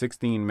will be a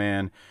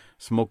 16-man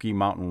Smoky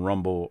Mountain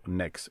Rumble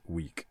next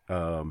week.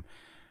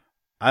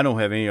 I don't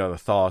have any other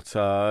thoughts.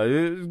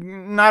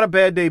 Not a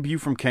bad debut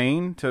from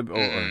Kane to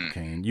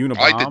Kane. Unabomb.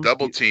 I like the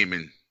double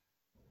teaming.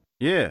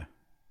 Yeah.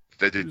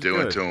 That they're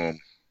doing to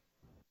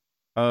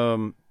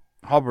him.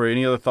 Harper,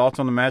 any other thoughts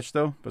on the match,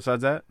 though,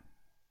 besides that?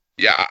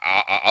 Yeah,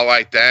 I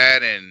like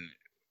that, and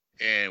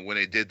when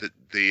they did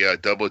the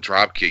double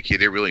drop kick, he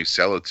didn't really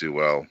sell it too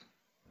well.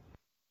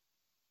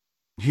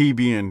 He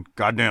being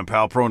goddamn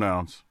pal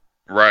pronouns.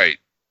 Right.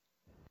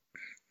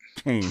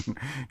 Kane.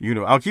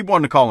 I'll keep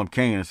wanting to call him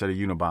Kane instead of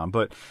Unabomb.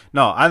 But,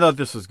 no, I thought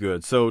this was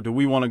good. So, do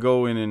we want to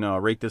go in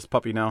and rate this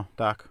puppy now,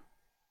 Doc?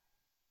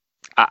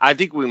 I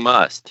think we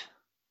must.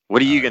 What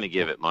are you going to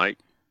give it, Mike?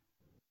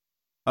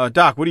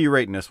 Doc, what are you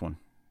rating this one?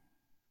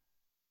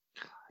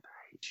 God,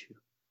 I hate you.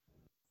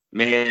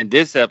 Man,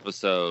 this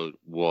episode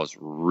was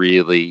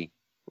really,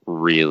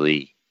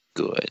 really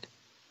good.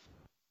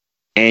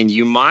 And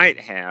you might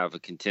have a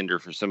contender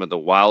for some of the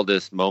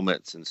wildest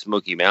moments in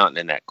Smoky Mountain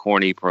in that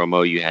corny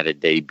promo. You had a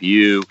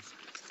debut.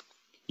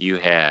 You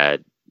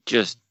had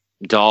just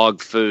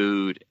dog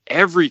food.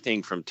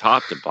 Everything from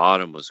top to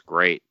bottom was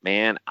great.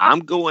 Man, I'm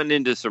going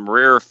into some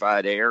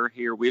rarefied air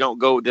here. We don't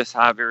go this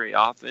high very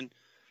often.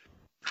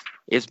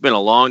 It's been a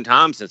long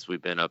time since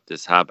we've been up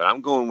this high, but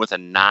I'm going with a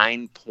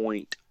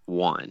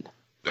 9.1.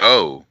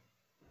 Oh.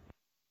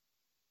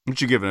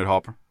 What you giving it,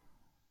 Hopper?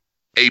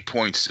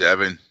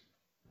 8.7.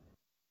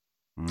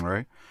 All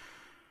right.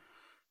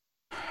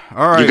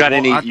 All right. You got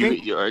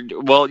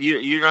well,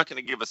 you're not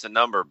going to give us a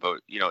number,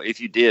 but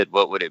if you did,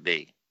 what would it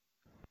be?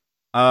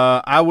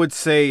 I would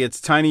say it's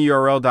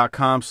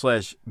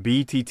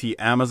tinyurl.com/BTT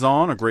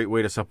Amazon, a great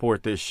way to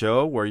support this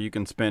show where you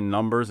can spend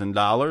numbers and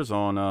dollars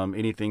on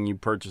anything you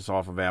purchase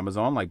off of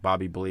Amazon, like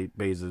Bobby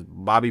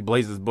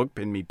Blaze's book,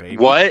 Pin Me Baby.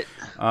 What?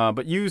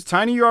 But use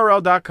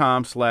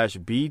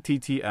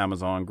tinyurl.com/BTT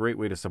Amazon, great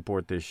way to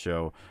support this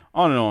show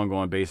on an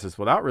ongoing basis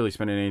without really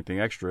spending anything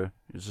extra.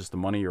 It's just the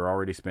money you're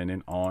already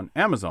spending on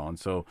Amazon.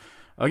 So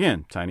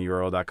again,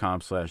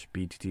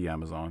 tinyurl.com/BTT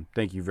Amazon.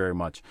 Thank you very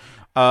much.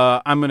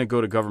 I'm going to go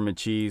to Government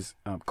Cheese.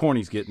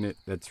 Corny's getting it.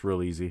 That's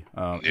real easy.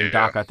 And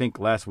Doc, I think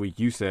last week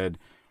you said,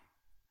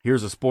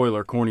 here's a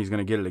spoiler, Corny's going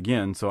to get it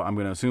again. So I'm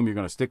going to assume you're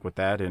going to stick with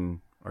that. And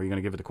are you going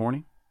to give it to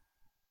Corny?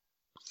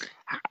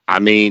 I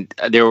mean,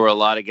 there were a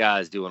lot of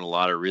guys doing a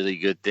lot of really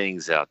good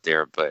things out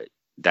there, but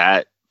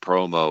that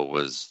promo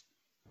was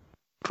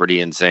pretty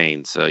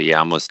insane. So,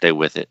 yeah, I'm going to stay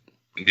with it.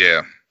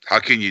 Yeah. How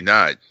can you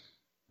not?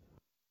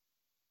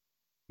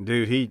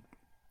 Dude, he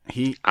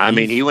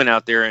went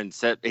out there and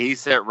set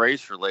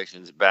race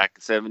relations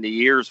back 70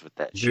 years with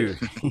that shit.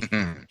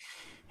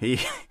 He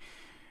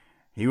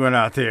went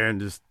out there and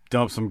just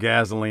dumped some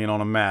gasoline on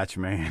a match,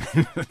 man.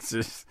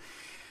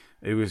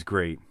 It was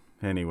great.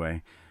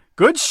 Anyway,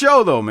 good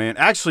show though, man.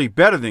 Actually,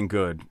 better than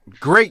good.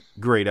 Great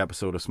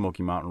episode of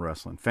Smoky Mountain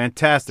Wrestling.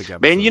 Fantastic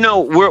episode.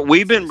 Man,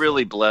 we've been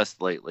really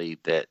blessed lately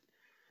that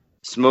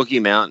Smoky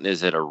Mountain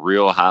is at a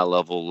real high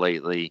level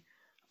lately.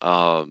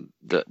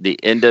 The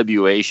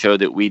NWA show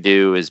that we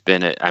do has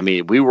been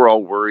we were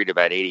all worried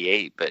about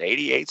 88, but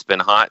 88's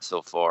been hot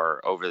so far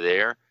over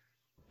there,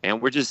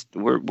 and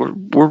we're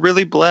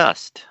really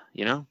blessed.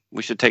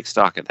 We should take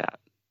stock of that.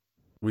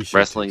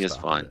 Wrestling is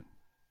fun.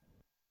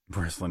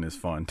 Wrestling is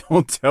fun.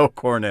 Don't tell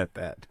Cornette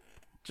that.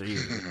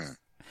 Jesus.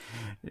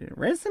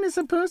 Wrestling is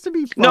supposed to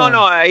be fun.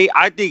 No,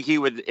 I think he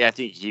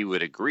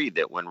would agree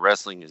that when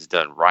wrestling is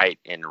done right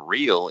and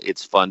real,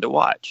 it's fun to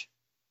watch.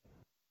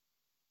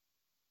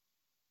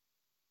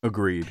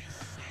 Agreed.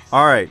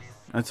 All right.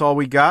 That's all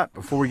we got.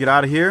 Before we get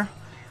out of here,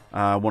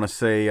 I want to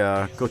say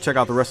go check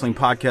out the Wrestling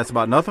Podcast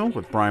About Nothing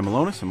with Brian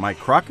Malonis and Mike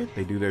Crockett.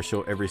 They do their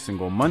show every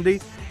single Monday.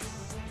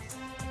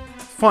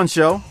 Fun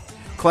show.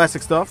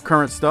 Classic stuff,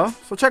 current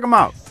stuff. So check them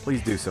out.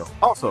 Please do so.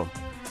 Also,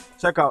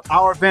 check out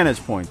Our Vantage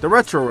Point, the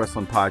Retro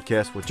Wrestling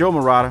Podcast with Joe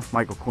Murata,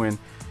 Michael Quinn.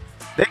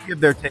 They give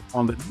their take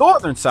on the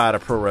northern side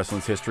of pro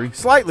wrestling's history.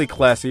 Slightly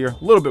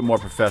classier, a little bit more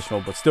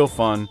professional, but still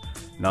fun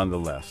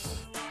nonetheless.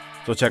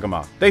 So check them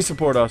out. They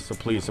support us, so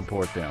please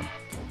support them.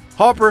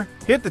 Harper,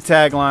 hit the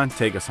tagline.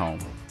 Take us home.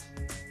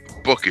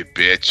 Book it,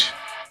 bitch.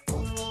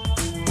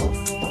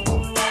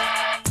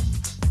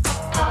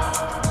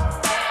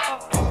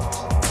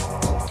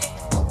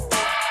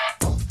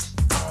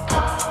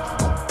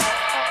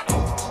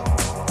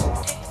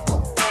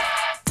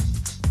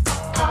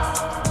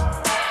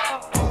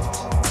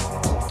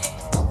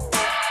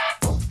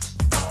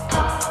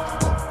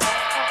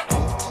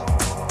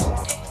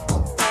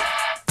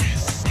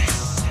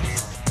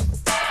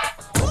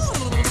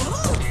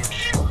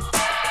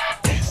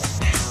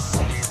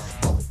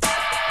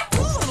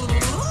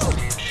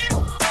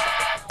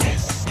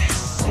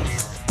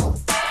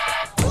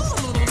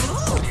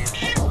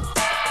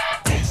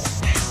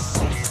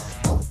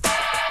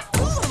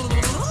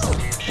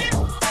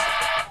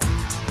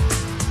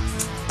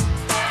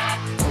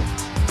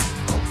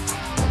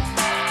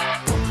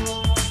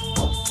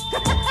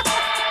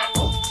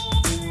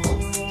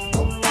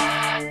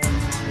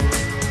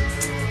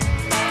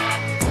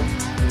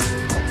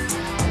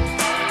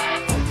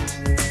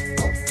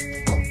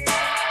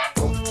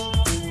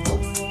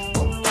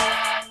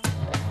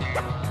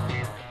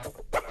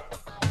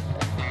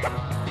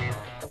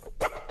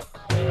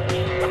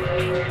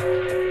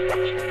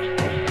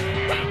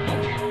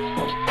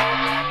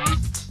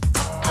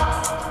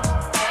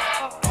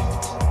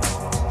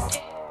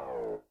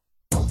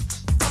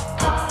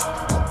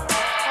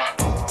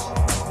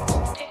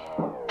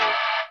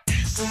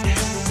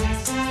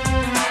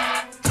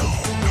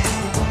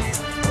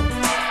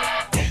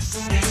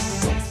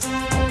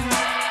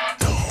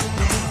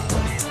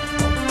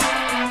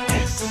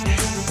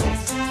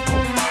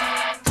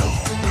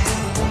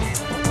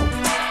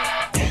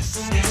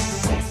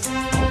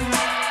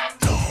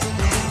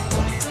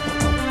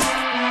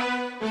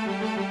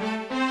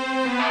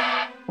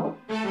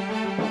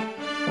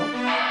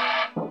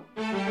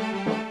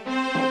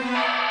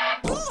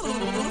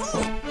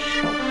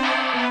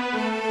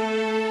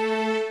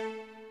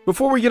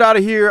 Before we get out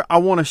of here, I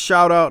want to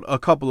shout out a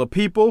couple of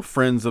people,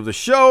 friends of the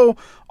show.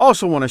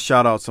 Also want to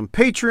shout out some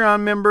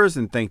Patreon members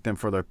and thank them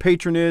for their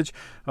patronage.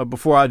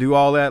 Before I do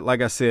all that,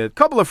 like I said, a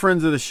couple of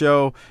friends of the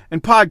show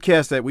and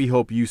podcasts that we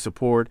hope you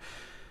support.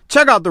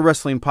 Check out the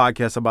Wrestling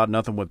Podcast About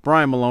Nothing with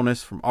Brian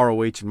Malonis from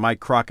ROH and Mike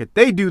Crockett.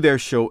 They do their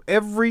show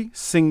every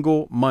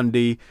single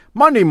Monday.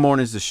 Monday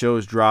mornings the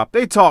shows drop.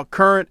 They talk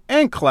current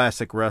and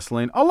classic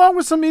wrestling, along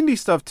with some indie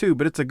stuff too,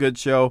 but it's a good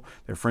show.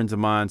 They're friends of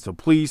mine, so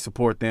please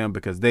support them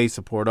because they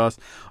support us.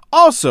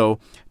 Also,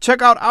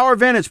 check out Our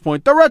Vantage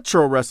Point, the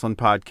Retro Wrestling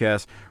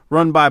Podcast,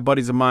 run by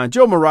buddies of mine,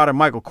 Joe Murata and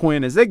Michael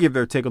Quinn, as they give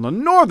their take on the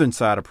northern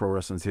side of pro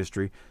wrestling's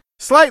history.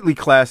 Slightly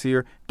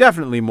classier,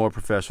 definitely more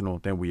professional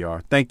than we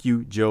are. Thank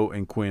you, Joe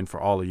and Quinn, for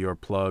all of your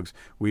plugs.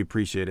 We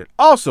appreciate it.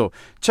 Also,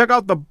 check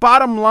out the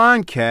Bottom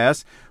Line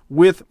Cast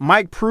with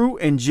Mike Prue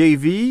and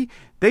JV.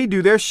 They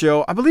do their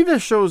show. I believe their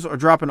shows are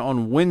dropping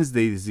on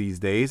Wednesdays these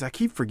days. I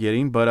keep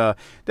forgetting, but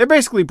they're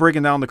basically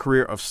breaking down the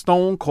career of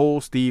Stone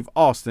Cold Steve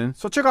Austin.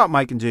 So check out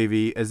Mike and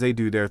JV as they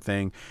do their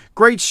thing.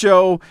 Great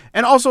show.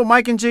 And also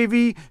Mike and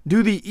JV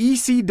do the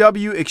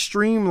ECW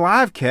Extreme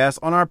Livecast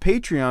on our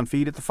Patreon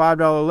feed at the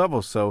 $5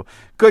 level. So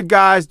good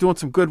guys doing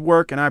some good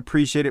work, and I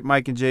appreciate it,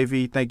 Mike and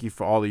JV. Thank you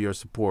for all of your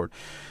support.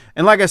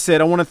 And like I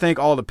said, I want to thank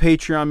all the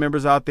Patreon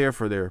members out there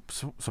for their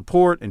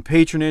support and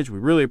patronage. We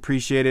really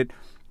appreciate it.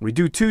 We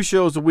do 2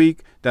 shows a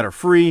week that are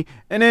free.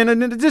 And then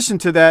in addition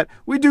to that,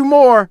 we do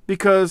more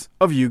because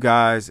of you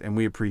guys, and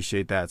we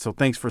appreciate that. So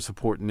thanks for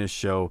supporting this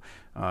show.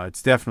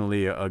 It's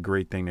definitely a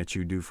great thing that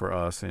you do for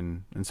us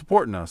and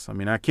supporting us. I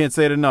mean, I can't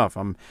say it enough.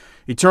 I'm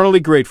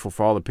eternally grateful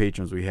for all the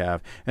patrons we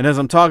have. And as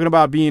I'm talking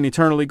about being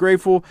eternally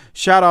grateful,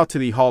 shout out to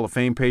the Hall of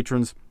Fame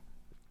patrons.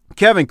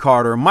 Kevin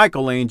Carter,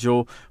 Michael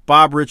Angel,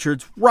 Bob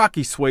Richards,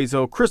 Rocky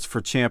Suazo, Christopher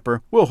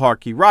Champer, Will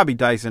Harkey, Robbie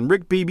Dyson,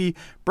 Rick Beebe,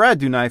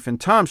 Brad Dunife,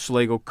 Tom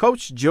Schlegel,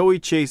 Coach Joey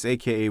Chase,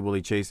 a.k.a.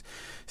 Willie Chase,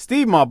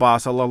 Steve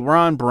Malbasa,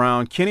 LaRon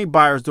Brown, Kenny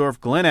Byersdorf,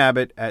 Glenn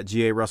Abbott, at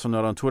GA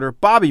WrestleNut on Twitter,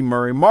 Bobby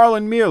Murray,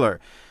 Marlon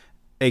Mueller,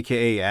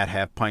 a.k.a. at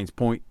Half Pints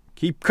Point.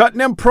 Keep cutting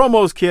them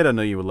promos, kid. I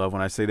know you would love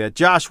when I say that.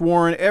 Josh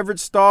Warren,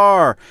 Everett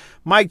Starr,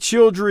 Mike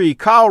Childrey,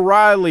 Kyle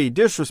Riley,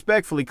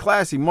 Disrespectfully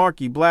Classy,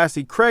 Marky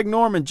Blassie, Craig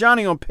Norman,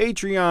 Johnny on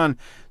Patreon,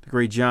 the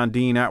great John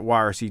Dean at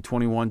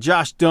YRC21,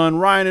 Josh Dunn,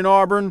 Ryan in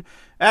Auburn,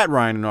 at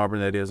Ryan in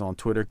Auburn, that is, on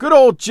Twitter. Good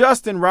old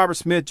Justin, Robert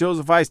Smith,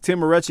 Joseph Ice, Tim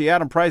Moretti,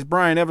 Adam Price,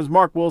 Brian Evans,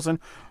 Mark Wilson,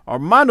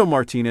 Armando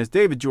Martinez,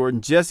 David Jordan,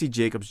 Jesse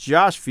Jacobs,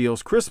 Josh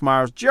Fields, Chris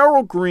Myers,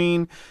 Gerald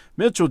Green,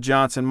 Mitchell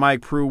Johnson,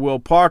 Mike Prue, Will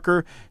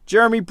Parker,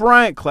 Jeremy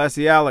Bryant,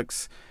 Classy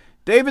Alex,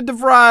 David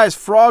DeVries,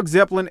 Frog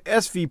Zeppelin,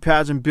 SV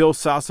Pageant, Bill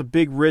Salsa,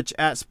 Big Rich,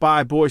 at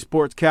Spy Boy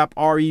Sports Cap,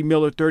 R.E.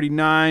 Miller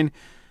 39,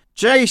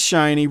 Jay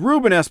Shiny,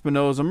 Ruben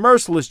Espinoza,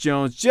 Merciless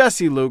Jones,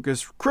 Jesse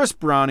Lucas, Chris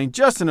Browning,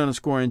 Justin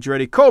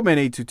Andretti, Coleman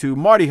 822,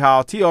 Marty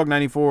Howell, T-Hog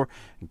 94,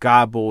 and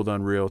God Bold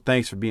Unreal.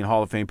 Thanks for being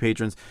Hall of Fame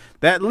patrons.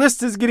 That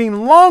list is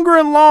getting longer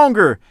and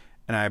longer,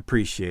 and I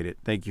appreciate it.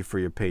 Thank you for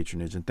your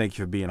patronage, and thank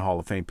you for being Hall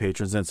of Fame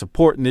patrons and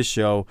supporting this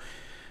show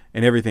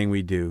and everything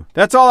we do.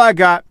 That's all I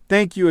got.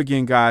 Thank you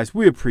again, guys.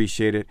 We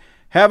appreciate it.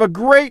 Have a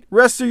great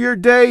rest of your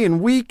day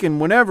and week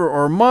and whenever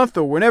or month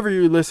or whenever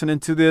you're listening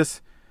to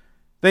this.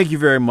 Thank you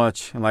very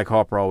much. And like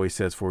Harper always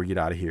says before we get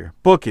out of here,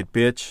 book it,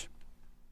 bitch.